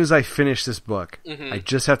soon as I finish this book, I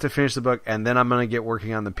just have to finish the book, and then I'm going to get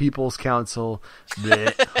working on the People's Council.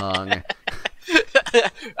 Hung.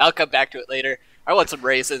 I'll come back to it later. I want some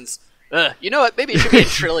raisins. You know what? Maybe it should be a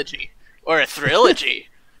trilogy or a trilogy.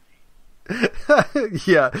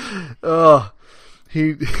 Yeah. Oh,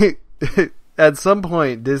 he at some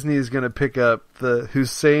point Disney is going to pick up the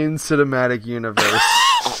Hussein cinematic universe.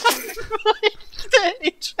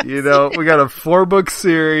 You know, we got a 4-book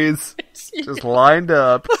series just lined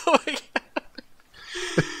up. Oh my God.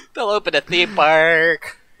 They'll open a theme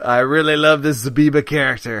park. I really love this Zabiba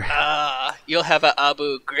character. You'll have an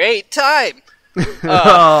Abu great time.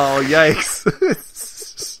 Oh, yikes.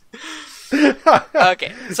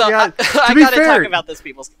 Okay, so yeah, I gotta talk about this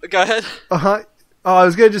people's... Go ahead. Oh, I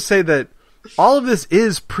was gonna just say that all of this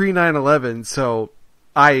is pre-9/11, so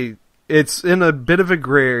it's in a bit of a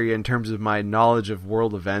gray area in terms of my knowledge of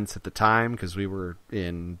world events at the time, because we were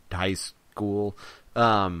in high school,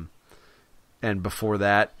 and before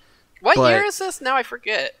that. What year is this? Now I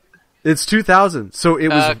forget. It's 2000, so it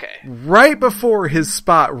was right before his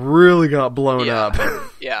spot really got blown up.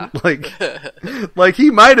 Yeah. like he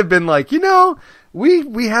might have been like, you know,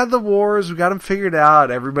 we had the wars, we got them figured out,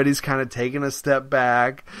 everybody's kind of taking a step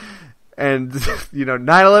back, and, you know,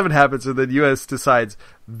 9/11 happens, and the U.S. decides,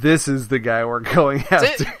 this is the guy we're going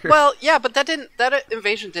after. Well, yeah, but that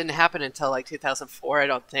invasion didn't happen until, like, 2004, I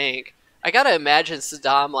don't think. I gotta imagine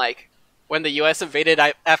Saddam, like, when the U.S. invaded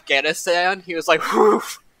Afghanistan, he was like, whew.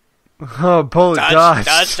 Oh, gosh.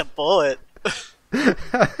 Dodged a bullet.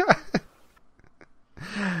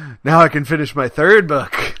 Now I can finish my 3rd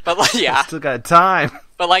book. But yeah. Still got time.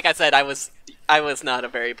 But like I said, I was not a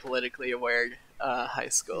very politically aware high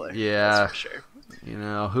schooler. Yeah. That's for sure. You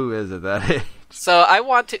know, who is at that age? So I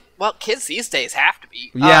want to... Well, kids these days have to be.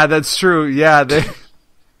 Yeah, that's true. Yeah,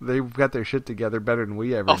 they've got their shit together better than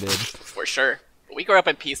we ever did. For sure. We grew up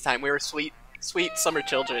in peacetime. We were sweet summer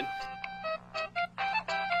children.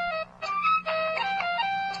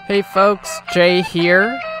 Hey folks, Jay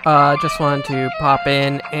here. Just wanted to pop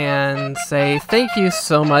in and say thank you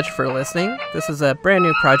so much for listening. This is a brand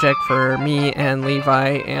new project for me and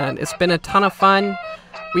Levi, and it's been a ton of fun.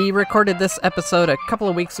 We recorded this episode a couple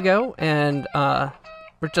of weeks ago, and we're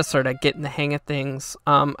just sort of getting the hang of things.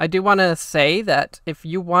 I do want to say that if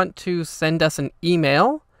you want to send us an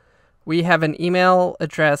email, we have an email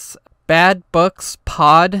address,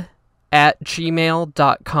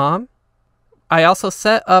 badbookspod@gmail.com. I also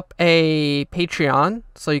set up a Patreon,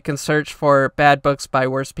 so you can search for Bad Books by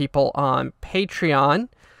Worst People on Patreon.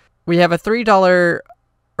 We have a $3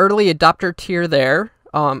 early adopter tier there.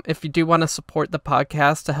 If you do want to support the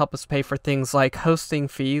podcast to help us pay for things like hosting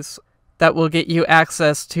fees, that will get you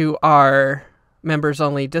access to our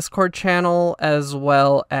members-only Discord channel, as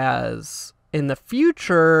well as in the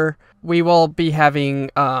future, we will be having,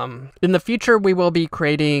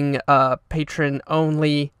 creating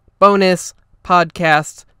patron-only bonus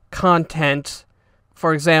podcast content.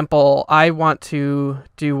 For example, I want to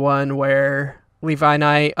do one where Levi and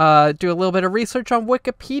I do a little bit of research on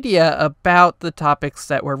Wikipedia about the topics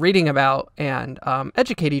that we're reading about and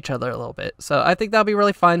educate each other a little bit. So I think that'll be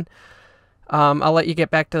really fun. I'll let you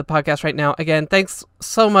get back to the podcast right now. Again, thanks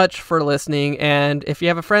so much for listening. And if you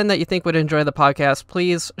have a friend that you think would enjoy the podcast,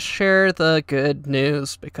 please share the good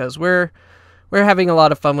news, because we're having a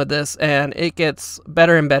lot of fun with this, and it gets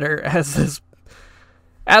better and better as this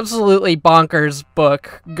absolutely bonkers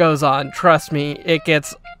book goes on. Trust me, it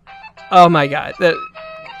gets... Oh my god,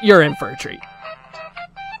 you're in for a treat.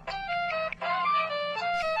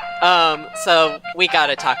 So we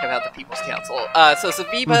gotta talk about the People's Council. So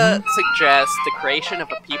Zabiba suggests the creation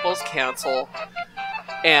of a People's Council,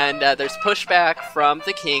 and there's pushback from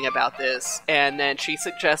the king about this, and then she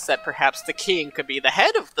suggests that perhaps the king could be the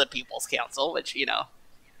head of the People's Council, which, you know,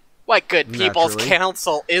 what good People's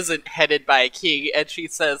Council isn't headed by a king? And she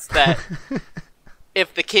says that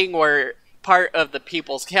if the king were part of the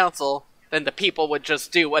People's Council, then the people would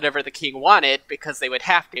just do whatever the king wanted, because they would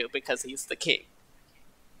have to, because he's the king.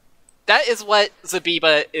 That is what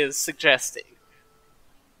Zabiba is suggesting.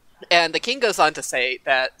 And the king goes on to say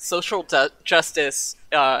that social justice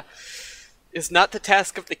is not the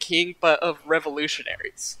task of the king, but of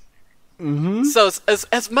revolutionaries. Mm-hmm. So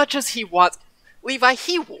as much as he wants... Levi,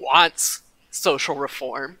 he wants social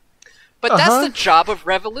reform. But that's the job of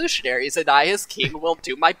revolutionaries, and I, as king, will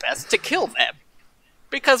do my best to kill them.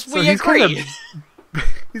 Because we agree.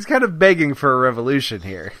 He's kind of begging for a revolution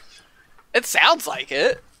here. It sounds like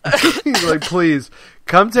it. He's like, please,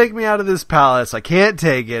 come take me out of this palace. I can't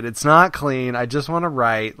take it. It's not clean. I just want to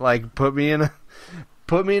write. Like, put me in a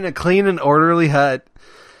clean and orderly hut.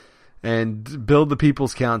 and build the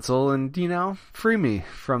People's Council and, free me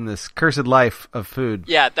from this cursed life of food.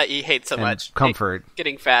 Yeah, that you hate so much. Comfort.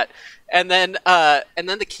 Getting fat. And then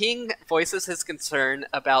the king voices his concern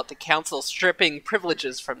about the council stripping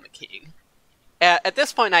privileges from the king. At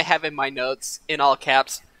this point, I have in my notes, in all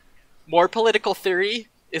caps, more political theory.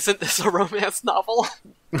 Isn't this a romance novel?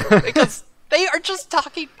 Because they are just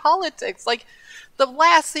talking politics. Like, the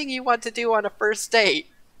last thing you want to do on a first date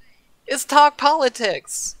is talk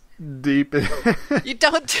politics. Deep. You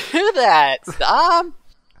don't do that.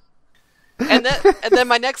 And then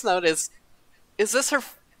my next note is this her...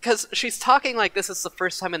 Because she's talking like this is the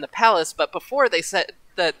first time in the palace, but before they said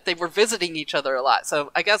that they were visiting each other a lot.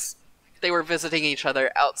 So I guess they were visiting each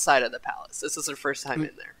other outside of the palace. This is her first time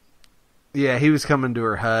in there. Yeah, he was coming to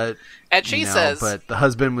her hut. And she says... But the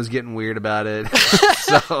husband was getting weird about it.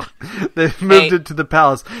 So they moved it to the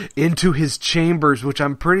palace, into his chambers, which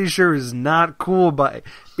I'm pretty sure is not cool by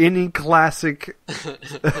any classic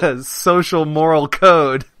social moral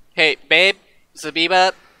code. Hey, babe,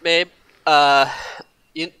 Zabiba, babe,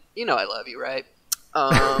 you know I love you, right?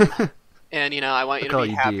 And, I want you to be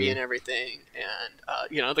happy and everything.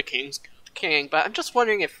 And, the king's the king. But I'm just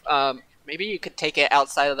wondering if maybe you could take it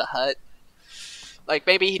outside of the hut. Like,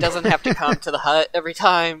 maybe he doesn't have to come to the hut every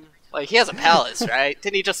time. Like, he has a palace, right?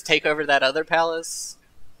 Didn't he just take over that other palace?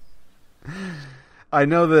 I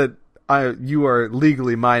know that you are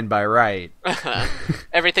legally mine by right.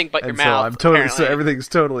 Everything but your mouth. So everything's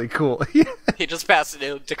totally cool. He just passed a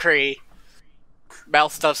new decree.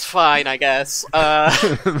 Mouth stuff's fine, I guess. I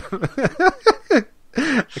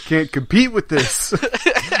can't compete with this.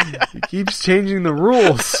 He keeps changing the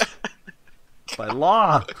rules by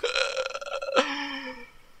law.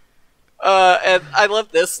 And I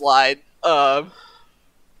love this line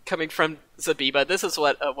coming from Zabiba. This is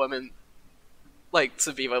what a woman like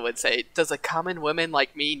Zabiba would say. Does a common woman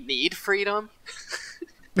like me need freedom?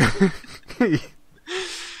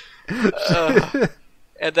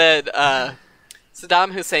 And then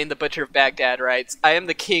Saddam Hussein, the Butcher of Baghdad, writes, I am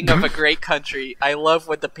the king of a great country. I love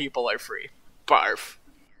when the people are free. Barf.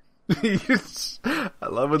 I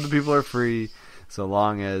love when the people are free, so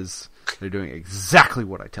long as they're doing exactly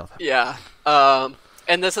what I tell them. Yeah.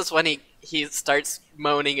 And this is when he starts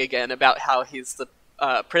moaning again about how he's the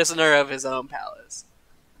prisoner of his own palace.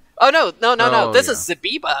 Oh, no. This is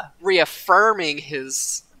Zabiba reaffirming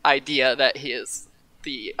his idea that he is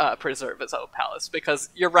the prisoner of his own palace, because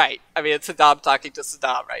you're right. I mean, it's Saddam talking to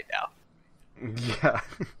Saddam right now. Yeah.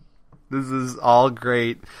 This is all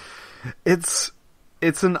great. It's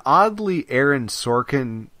an oddly Aaron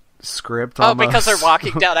Sorkin script almost. Oh, because they're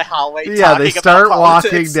walking down a hallway yeah, they start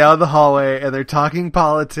walking politics. down the hallway and they're talking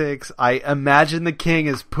politics. I imagine the king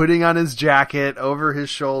is putting on his jacket over his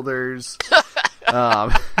shoulders.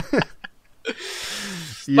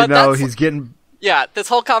 He's getting... Yeah, this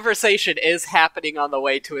whole conversation is happening on the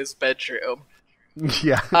way to his bedroom.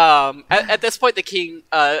 Yeah. At this point, the king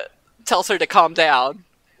tells her to calm down,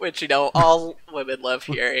 which, all women love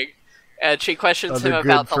hearing. And she questions him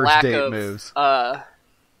about the lack of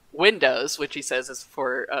windows, which he says is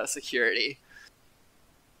for security.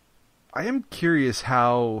 I am curious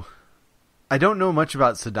how... I don't know much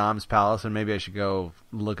about Saddam's palace, and maybe I should go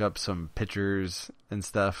look up some pictures and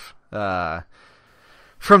stuff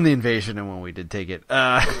from the invasion and when we did take it.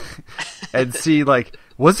 And see,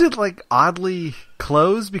 was it, oddly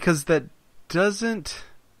closed? Because that doesn't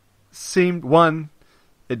seem... One,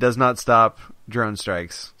 it does not stop drone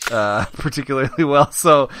strikes particularly well,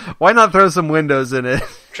 so why not throw some windows in it?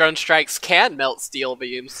 Drone strikes can melt steel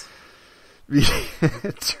beams.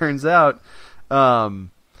 It turns out.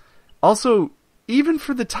 Also, even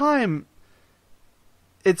for the time,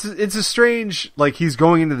 it's a strange, he's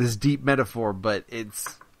going into this deep metaphor, but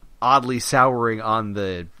it's oddly souring on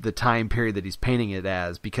the time period that he's painting it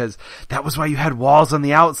as, because that was why you had walls on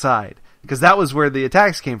the outside, because that was where the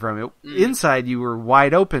attacks came from. Inside, you were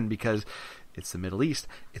wide open because it's the Middle East.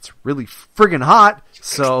 It's really friggin' hot,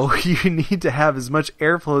 so you need to have as much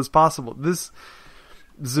airflow as possible. This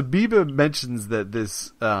Zabiba mentions that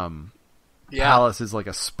this palace is like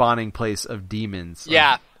a spawning place of demons.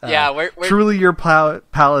 Yeah, we're... Truly your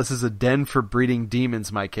palace is a den for breeding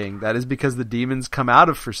demons, my king. That is because the demons come out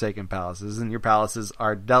of forsaken palaces, and your palaces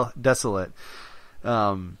are desolate.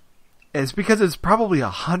 It's because it's probably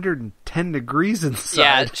 110 degrees inside.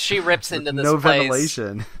 Yeah, she rips into this no place. No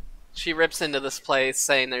ventilation. She rips into this place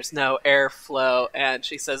saying there's no airflow, and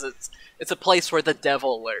she says it's a place where the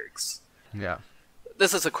devil lurks. Yeah.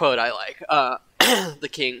 This is a quote I like. The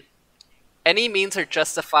king. Any means are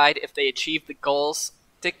justified if they achieve the goals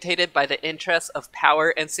dictated by the interests of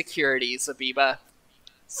power and security, Zabiba,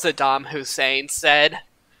 Saddam Hussein said.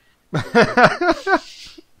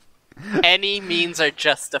 Any means are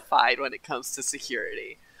justified when it comes to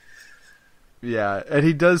security. Yeah, and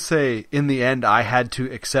he does say, in the end, I had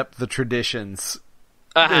to accept the traditions.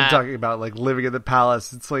 And talking about, like, living in the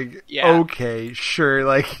palace. It's like, okay, sure.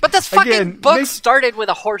 Like, but this fucking book started with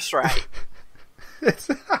a horse ride.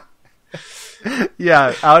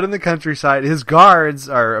 Yeah, out in the countryside. His guards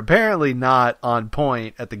are apparently not on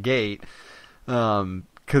point at the gate.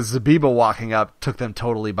 Because Zabiba walking up took them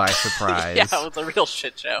totally by surprise. Yeah, it was a real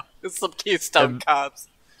shit show. It's some Keystone cops.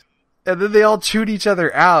 And then they all chewed each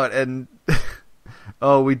other out, and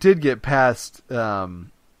we did get past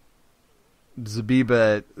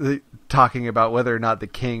Zabiba talking about whether or not the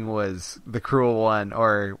king was the cruel one,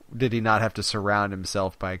 or did he not have to surround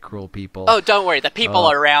himself by cruel people. Oh, don't worry. The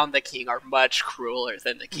people around the king are much crueler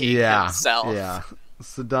than the king himself. Yeah,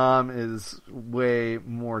 Saddam is way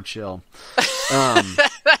more chill.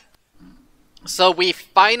 So we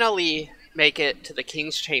finally make it to the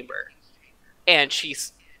king's chamber, and she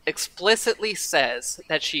explicitly says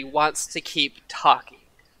that she wants to keep talking.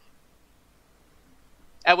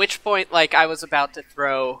 At which point, like, I was about to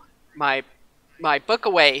throw my book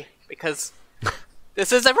away, because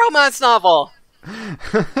this is a romance novel!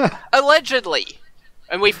 Allegedly!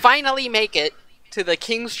 And we finally make it to the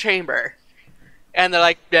king's chamber, and they're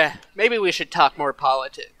like, maybe we should talk more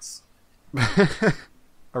politics. I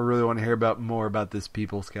really want to hear more about this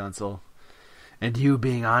People's Council. And you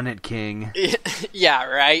being on it, King. Yeah,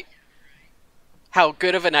 right? How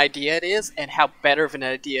good of an idea it is, and how better of an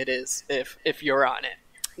idea it is if you're on it.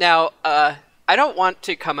 Now, I don't want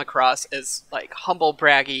to come across as, like, humble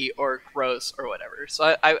braggy or gross or whatever,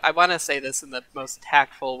 so I want to say this in the most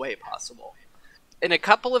tactful way possible. In a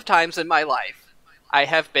couple of times in my life, I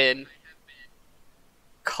have been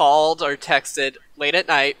called or texted late at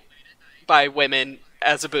night by women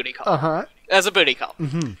as a booty call. Uh-huh. As a booty call.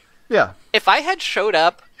 Mm-hmm. Yeah. If I had showed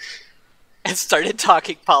up and started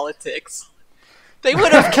talking politics, they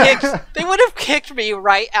would have kicked me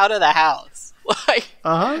right out of the house. Like,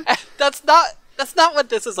 that's not what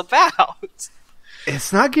this is about.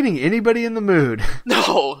 It's not getting anybody in the mood.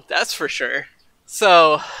 No, that's for sure.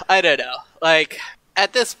 So, I don't know. Like,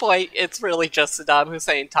 at this point, it's really just Saddam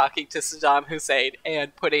Hussein talking to Saddam Hussein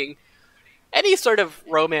and putting any sort of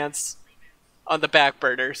romance on the back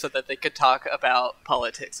burner so that they could talk about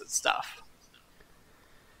politics and stuff.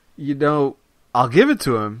 You know, I'll give it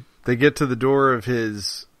to him. They get to the door of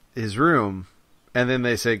his room, and then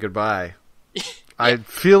they say goodbye. Yeah. I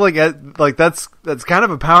feel like that's kind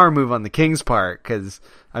of a power move on the king's part, because,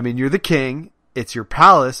 I mean, you're the king, it's your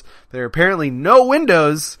palace, there are apparently no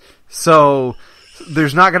windows, so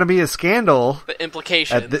there's not going to be a scandal. The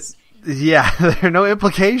implications. Yeah, there are no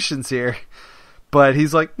implications here. But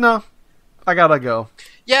he's like, no, I gotta go.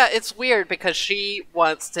 Yeah, it's weird, because she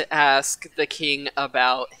wants to ask the king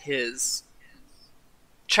about his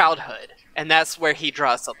childhood, and that's where he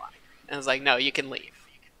draws the line. And it's like, no, you can leave.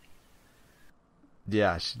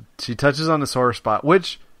 Yeah, she touches on a sore spot,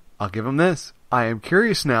 which, I'll give him this, I am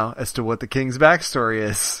curious now as to what the king's backstory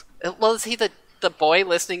is. Well, is he the boy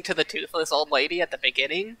listening to the toothless old lady at the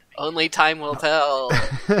beginning? Only time will tell.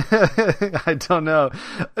 I don't know.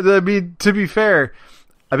 I mean, to be fair,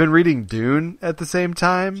 I've been reading Dune at the same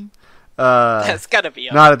time. That's gotta be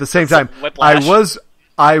not at the same time. Whiplash.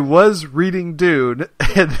 I was reading Dune,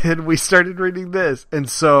 and then we started reading this, and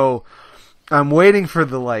so I'm waiting for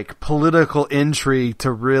the, like, political intrigue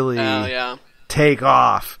to really take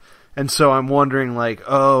off. And so I'm wondering, like,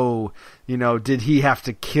 did he have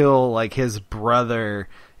to kill, like, his brother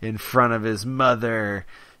in front of his mother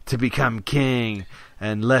to become king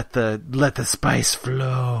and let the spice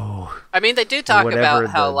flow? I mean, they do talk about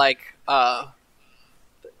how, like,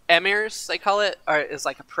 emirs, they call it, is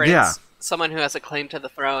like a prince. Yeah. Someone who has a claim to the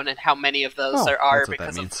throne, and how many of those there are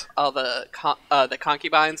because of all the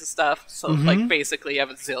concubines and stuff. So, like, basically you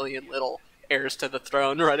have a zillion little heirs to the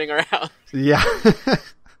throne running around. Yeah.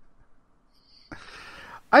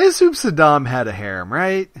 I assume Saddam had a harem,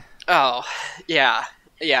 right? Oh, yeah.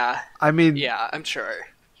 Yeah. I mean... Yeah, I'm sure.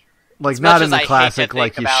 Like, not in the classic,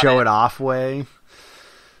 like, you show it off way.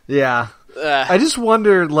 Yeah. I just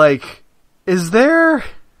wonder, like, is there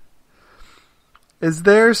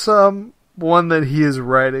someone that he is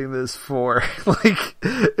writing this for? Like,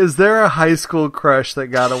 is there a high school crush that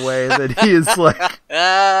got away that he is like,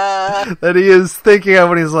 that he is thinking of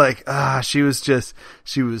when he's like, she was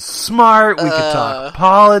smart, we could talk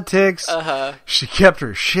politics, she kept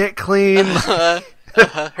her shit clean.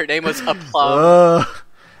 Her name was Aplum.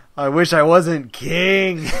 I wish I wasn't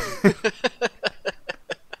king.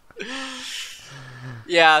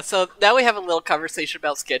 Yeah, so now we have a little conversation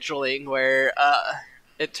about scheduling where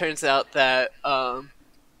it turns out that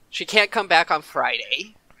she can't come back on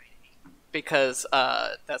Friday because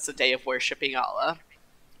that's the day of worshipping Allah.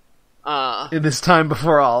 In this time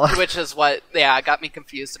before Allah. Which is what, got me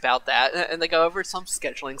confused about that. And they go over some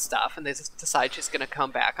scheduling stuff, and they just decide she's going to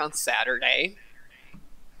come back on Saturday.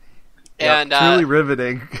 Yep, And it's really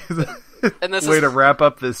riveting. And this way to wrap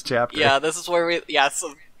up this chapter. Yeah, this is where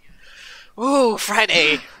ooh,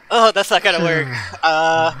 Friday. Oh, that's not going to work.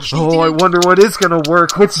 I wonder what is going to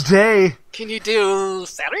work. Which day? Can you do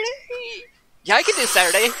Saturday? Yeah, I can do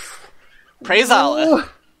Saturday. Praise Allah.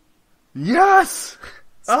 Yes!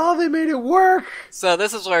 Oh, they made it work! So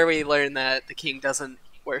this is where we learn that the king doesn't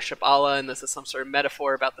worship Allah, and this is some sort of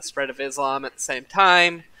metaphor about the spread of Islam at the same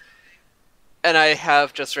time. And I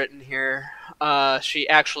have just written here, she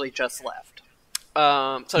actually just left.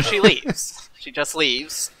 So she leaves. She just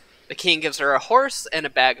leaves. The king gives her a horse and a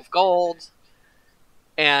bag of gold.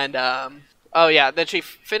 And, then she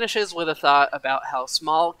finishes with a thought about how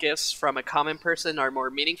small gifts from a common person are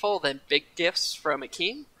more meaningful than big gifts from a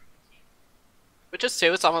king. Which is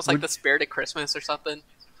too, it's almost like the spirit of Christmas or something.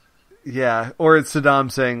 Yeah, or it's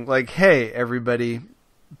Saddam saying, like, hey, everybody,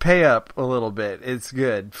 pay up a little bit. It's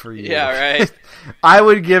good for you. Yeah, right. I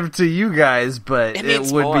would give to you guys, but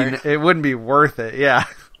it wouldn't be worth it. Yeah.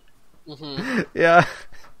 Mm-hmm. Yeah.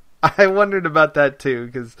 I wondered about that too,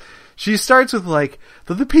 because she starts with like,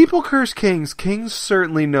 though the people curse kings, kings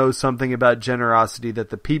certainly know something about generosity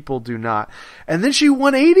that the people do not. And then she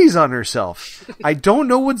 180s on herself. I don't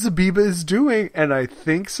know what Zabiba is doing, and I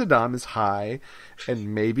think Saddam is high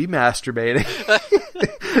and maybe masturbating.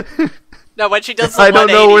 No, when she does the I don't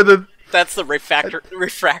know where that's the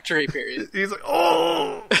refractory period. He's like,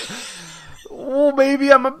 oh,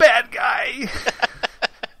 maybe I'm a bad guy.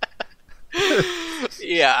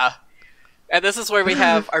 Yeah. And this is where we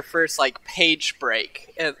have our first, like, page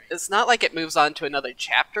break. And it's not like it moves on to another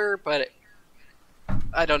chapter, but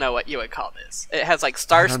I don't know what you would call this. It has, like,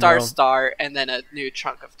 star, and then a new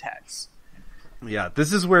chunk of text. Yeah,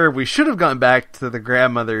 this is where we should have gone back to the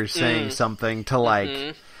grandmother saying something to,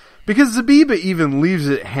 like... Because Zabiba even leaves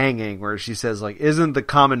it hanging, where she says, like, isn't the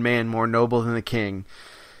common man more noble than the king?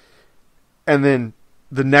 And then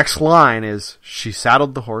the next line is, she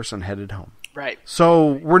saddled the horse and headed home. Right.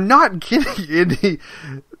 So we're not getting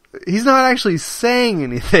he's not actually saying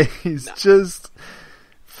anything. He's just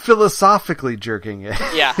philosophically jerking it.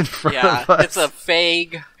 Yeah. In front of us. It's a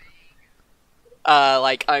vague,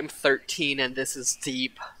 like, I'm 13 and this is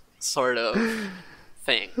deep sort of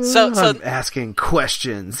thing. So I'm asking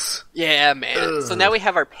questions. Yeah, man. Ugh. So now we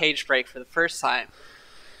have our page break for the first time.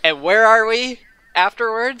 And where are we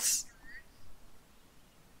afterwards?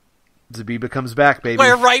 Zabiba comes back, baby.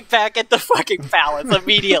 We're right back at the fucking palace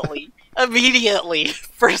immediately. Immediately.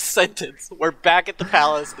 First sentence. We're back at the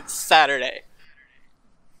palace. It's Saturday.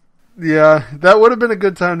 Yeah, that would have been a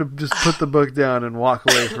good time to just put the book down and walk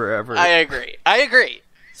away forever. I agree.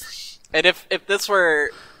 And if this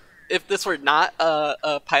were not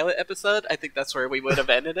a pilot episode, I think that's where we would have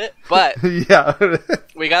ended it. But yeah,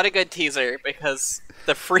 we got a good teaser because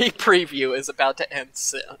the free preview is about to end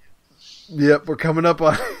soon. Yep, we're coming up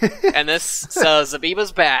on it. And so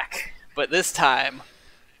Zabiba's back, but this time,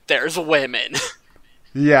 there's women.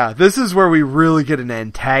 Yeah, this is where we really get an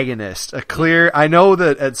antagonist. I know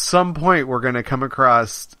that at some point we're going to come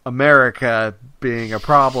across America being a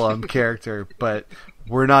problem character, but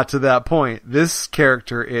we're not to that point. This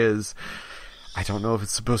character is, I don't know if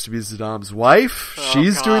it's supposed to be Saddam's wife. Oh,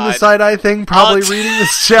 She's God. doing the side-eye thing, probably reading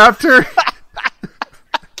this chapter.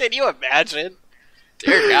 Can you imagine?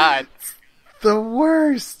 Dear God. The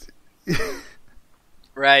worst.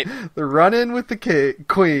 Right. The run-in with the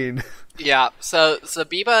queen. Yeah, so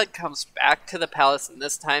Zabiba comes back to the palace, and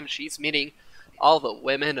this time she's meeting all the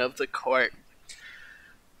women of the court.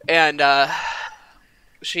 And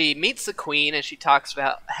she meets the queen, and she talks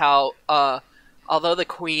about how, although the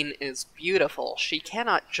queen is beautiful, she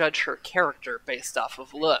cannot judge her character based off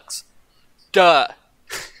of looks. Duh.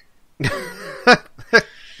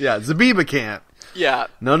 Yeah, Zabiba can't. Yeah.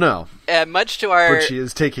 No. And much to our... But she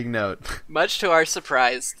is taking note. Much to our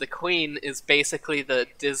surprise, the queen is basically the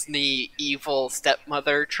Disney evil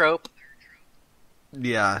stepmother trope.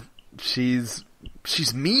 Yeah, she's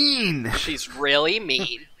mean. She's really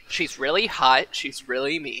mean. She's really hot. She's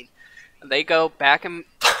really mean. And they go back and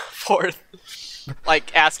forth,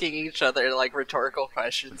 like, asking each other, like, rhetorical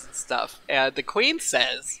questions and stuff. And the queen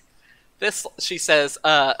says... She says,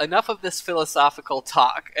 enough of this philosophical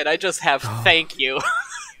talk, and I just have thank you.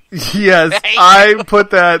 Yes, I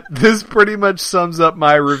put that. This pretty much sums up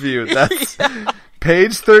my review. That's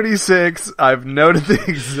Page 36, I've noted the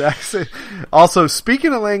exact same. Also,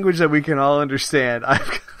 speaking a language that we can all understand,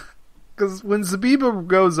 because when Zabiba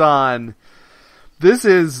goes on, this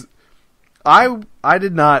is... I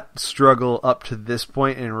did not struggle up to this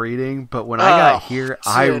point in reading, but when I got here, dude,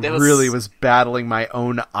 I really was battling my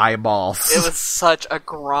own eyeballs. It was such a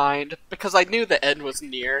grind, because I knew the end was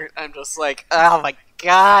near. I'm just like, oh my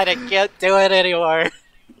god, I can't do it anymore.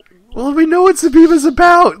 Well, we know what Zabiba's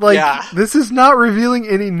about. Like, This is not revealing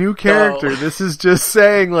any new character. No. This is just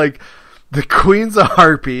saying, like, the queen's a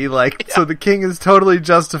harpy, like, so the king is totally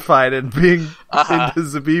justified in being into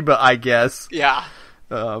Zabiba, I guess. Yeah.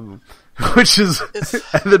 Which is,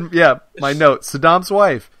 and then, my note, Saddam's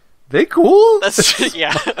wife. They cool? That's,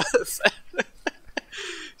 yeah. It's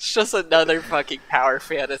just another fucking power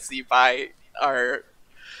fantasy by our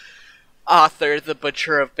author, the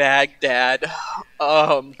Butcher of Baghdad.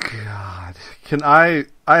 God. I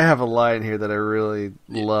have a line here that I really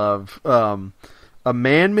love. A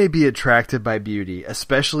man may be attracted by beauty,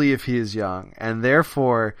 especially if he is young, and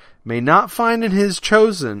therefore may not find in his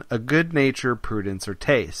chosen a good nature, prudence, or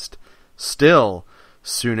taste. Still,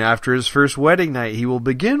 soon after his first wedding night, he will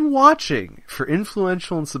begin watching for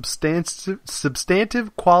influential and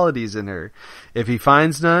substantive qualities in her. If he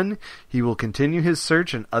finds none, he will continue his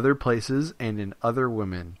search in other places and in other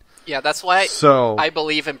women. Yeah, that's why I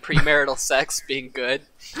believe in premarital sex being good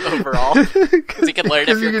overall. Because you can learn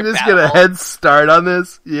if you're compatible. You can just get a head start on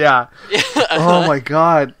this. Yeah. Oh my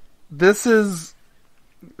god. This is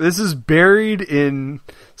buried in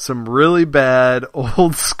some really bad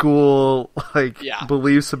old school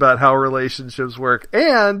beliefs about how relationships work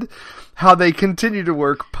and how they continue to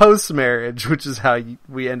work post marriage, which is how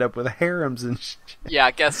we end up with harems and shit. Yeah,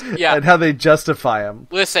 I guess. Yeah, and how they justify them.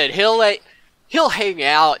 Listen, he'll hang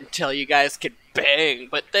out until you guys can bang,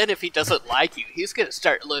 but then if he doesn't like you, he's gonna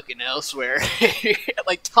start looking elsewhere.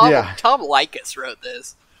 Like Tom Likas wrote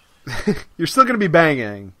this. You're still gonna be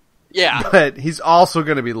banging. Yeah. But he's also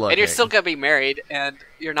going to be looking. And you're still going to be married, and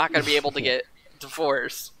you're not going to be able to get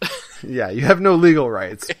divorced. Yeah, you have no legal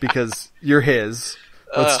rights because you're his.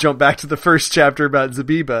 Let's jump back to the first chapter about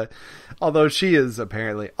Zabiba. Although she is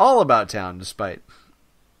apparently all about town, despite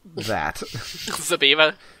that.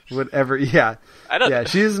 Zabiba? Whatever, yeah.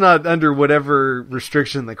 She is not under whatever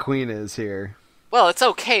restriction the queen is here. Well, it's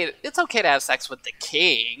okay. It's okay to have sex with the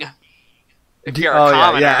king. If you're a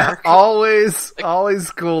commoner. Yeah. Always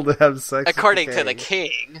cool to have sex according with the to the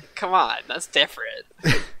king. Come on, that's different.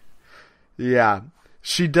 Yeah.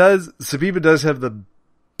 Zabiba does have the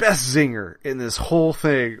best zinger in this whole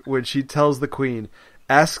thing when she tells the queen,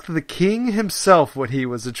 ask the king himself what he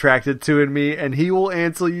was attracted to in me, and he will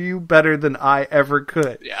answer you better than I ever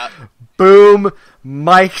could. Yeah. Boom!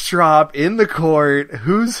 Mic drop in the court.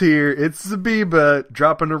 Who's here? It's Zabiba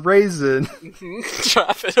dropping a raisin.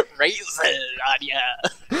 Dropping a raisin on ya.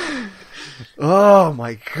 Oh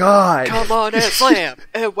my god. Come on and slam,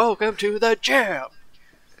 and welcome to the jam.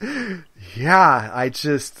 Yeah,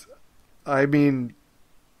 I mean,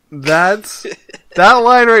 that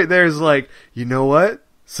line right there is like, you know what?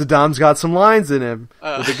 Saddam's got some lines in him.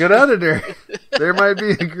 With a good editor. There might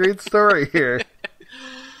be a great story here.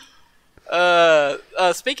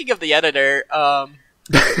 Speaking of the editor,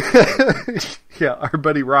 yeah, our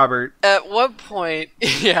buddy Robert. At one point,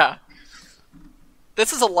 yeah,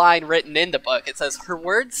 this is a line written in the book. It says, her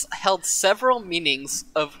words held several meanings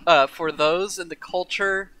for those in the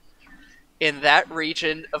culture in that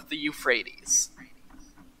region of the Euphrates.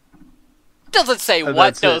 Doesn't say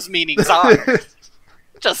what those meanings are.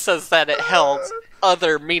 Just says that it held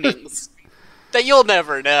other meanings that you'll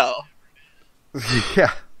never know.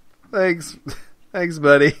 Yeah. Thanks,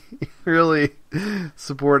 buddy. Really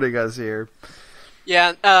supporting us here.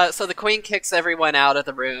 Yeah, so the queen kicks everyone out of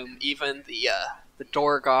the room, even the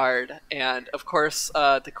door guard, and of course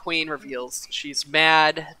the queen reveals she's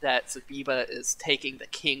mad that Zabiba is taking the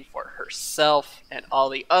king for herself, and all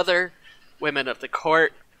the other women of the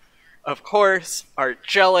court, of course, are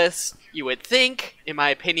jealous. You would think, in my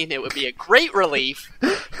opinion, it would be a great relief.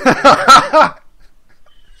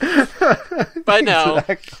 But no.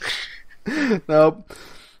 Exactly. Nope.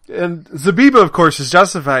 And Zabiba, of course, is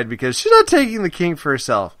justified because she's not taking the king for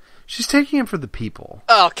herself. She's taking him for the people.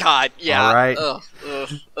 Oh, God, yeah. All right?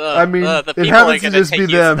 I mean, the it people happens are to just be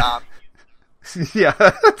them. Yeah.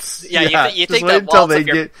 You think the walls of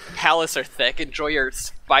your palace are thick. Enjoy your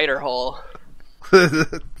spider hole.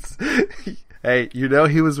 Hey, you know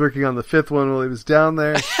he was working on the fifth one while he was down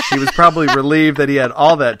there. He was probably relieved that he had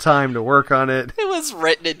all that time to work on it. It was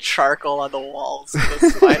written in charcoal on the walls of the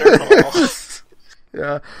spider hole.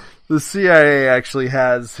 Yeah. The CIA actually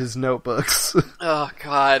has his notebooks. Oh,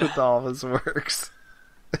 God. With all of his works.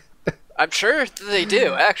 I'm sure they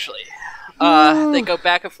do, actually. They go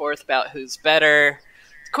back and forth about who's better.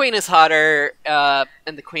 The queen is hotter, and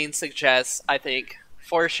the queen suggests, I think,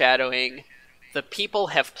 foreshadowing, the people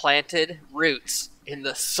have planted roots in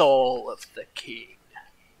the soul of the king.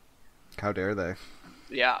 How dare they?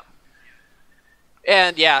 Yeah.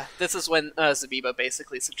 And yeah, this is when Zabiba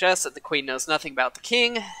basically suggests that the queen knows nothing about the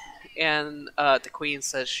king, and the queen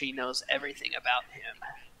says she knows everything about him,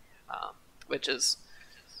 which is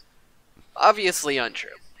obviously untrue.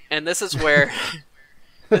 And this is where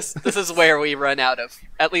this is where we run out of.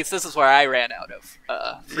 At least this is where I ran out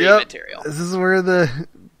of free material. This is where the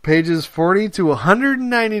pages 40 to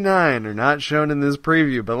 199 are not shown in this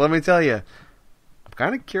preview. But let me tell you, I'm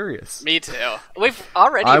kind of curious. Me too. We've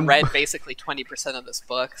already read basically 20% of this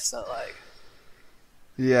book, so like.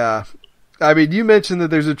 Yeah. I mean, you mentioned that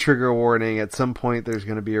there's a trigger warning. At some point, there's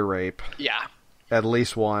going to be a rape. Yeah. At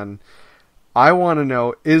least one. I want to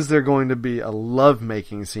know, is there going to be a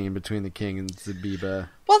love-making scene between the king and Zabiba?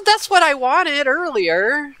 Well, that's what I wanted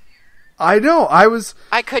earlier. I know.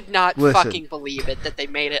 I could not fucking believe it that they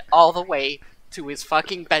made it all the way to his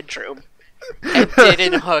fucking bedroom and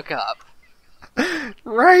didn't hook up.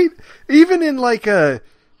 Right? Even in like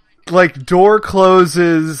door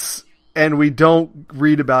closes and we don't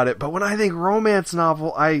read about it. But when I think romance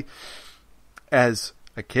novel, as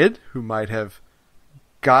a kid who might have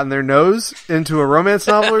gotten their nose into a romance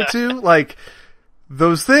novel or two, like,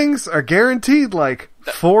 those things are guaranteed, like,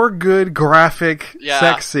 4 good graphic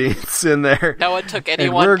sex scenes in there. No one took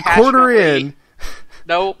anyone and we're a quarter in.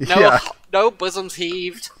 No bosoms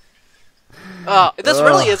heaved. This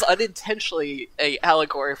really is unintentionally a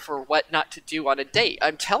allegory for what not to do on a date.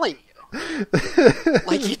 I'm telling you.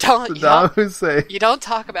 Like, you don't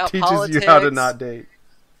talk about teaches politics. You how to not date.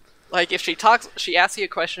 Like, if she asks you a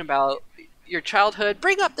question about your childhood,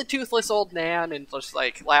 bring up the toothless old man and just,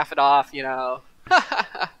 like, laugh it off, you know.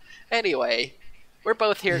 Anyway, we're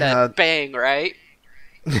both here to bang, right?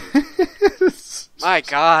 My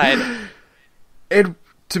God. And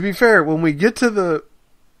to be fair, when we get to the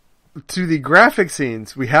graphic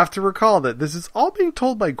scenes, we have to recall that this is all being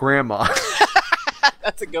told by Grandma.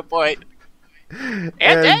 That's a good point. And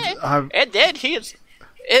then he is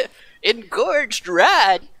engorged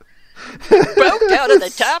red, broke down at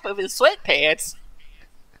the top of his sweatpants.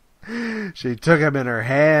 She took him in her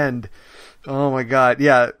hand. Oh my God.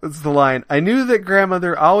 Yeah, that's the line. I knew that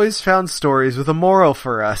grandmother always found stories with a moral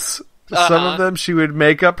for us. Some of them she would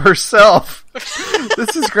make up herself.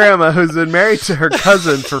 This is Grandma, who's been married to her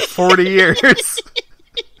cousin for 40 years.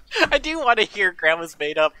 I do want to hear Grandma's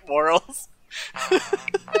made up morals.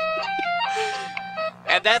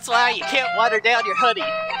 And that's why you can't water down your honey.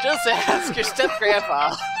 Just ask your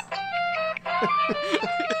step-grandpa.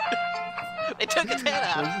 They took his head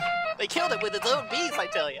off. They killed him with his own bees, I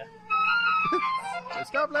tell you.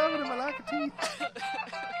 Stop laughing at my lack of teeth.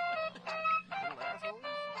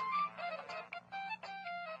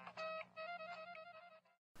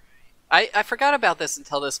 I forgot about this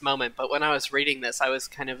until this moment, but when I was reading this, I was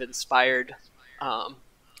kind of inspired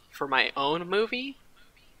for my own movie.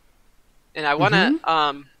 And I want to,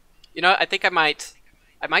 I think I might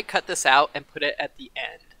cut this out and put it at the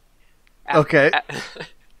end. Okay.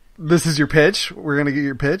 This is your pitch? We're going to get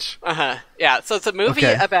your pitch? Uh-huh. Yeah, so it's a movie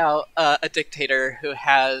about a dictator who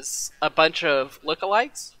has a bunch of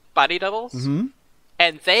lookalikes, body doubles,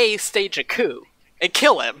 and they stage a coup and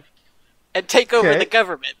kill him and take over the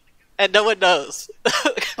government. And no one knows.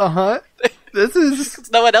 This is...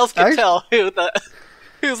 No one else can tell who's a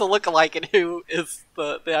lookalike and who is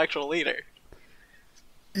the actual leader.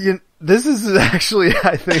 This is actually,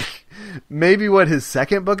 I think, maybe what his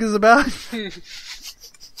second book is about.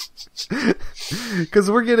 Because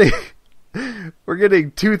we're getting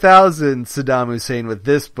 2000 Saddam Hussein with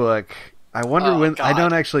this book. I wonder when. God. I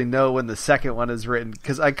don't actually know when the second one is written,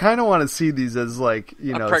 because I kind of want to see these as, like,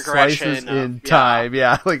 slices in time.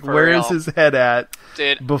 Yeah, like, where is his head at?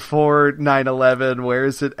 Dude, before 9/11? Where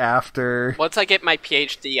is it after? Once I get my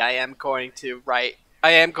PhD, I am going to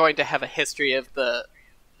have a history of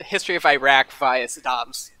Iraq via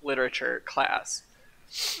Saddam's literature class.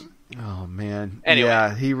 Oh man! Anyway.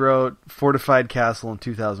 Yeah, he wrote Fortified Castle in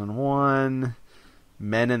 2001.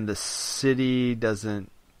 Men in the City doesn't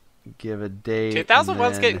give a date.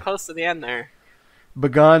 2001's getting close to the end there.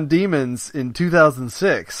 Begone Demons in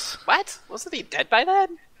 2006. What? Wasn't he dead by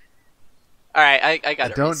then? All right, I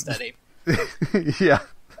got to restudy. Yeah.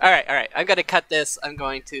 All right. I'm going to cut this. I'm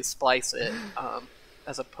going to splice it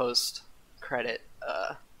as a post-credit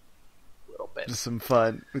little bit. Just some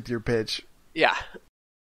fun with your pitch. Yeah.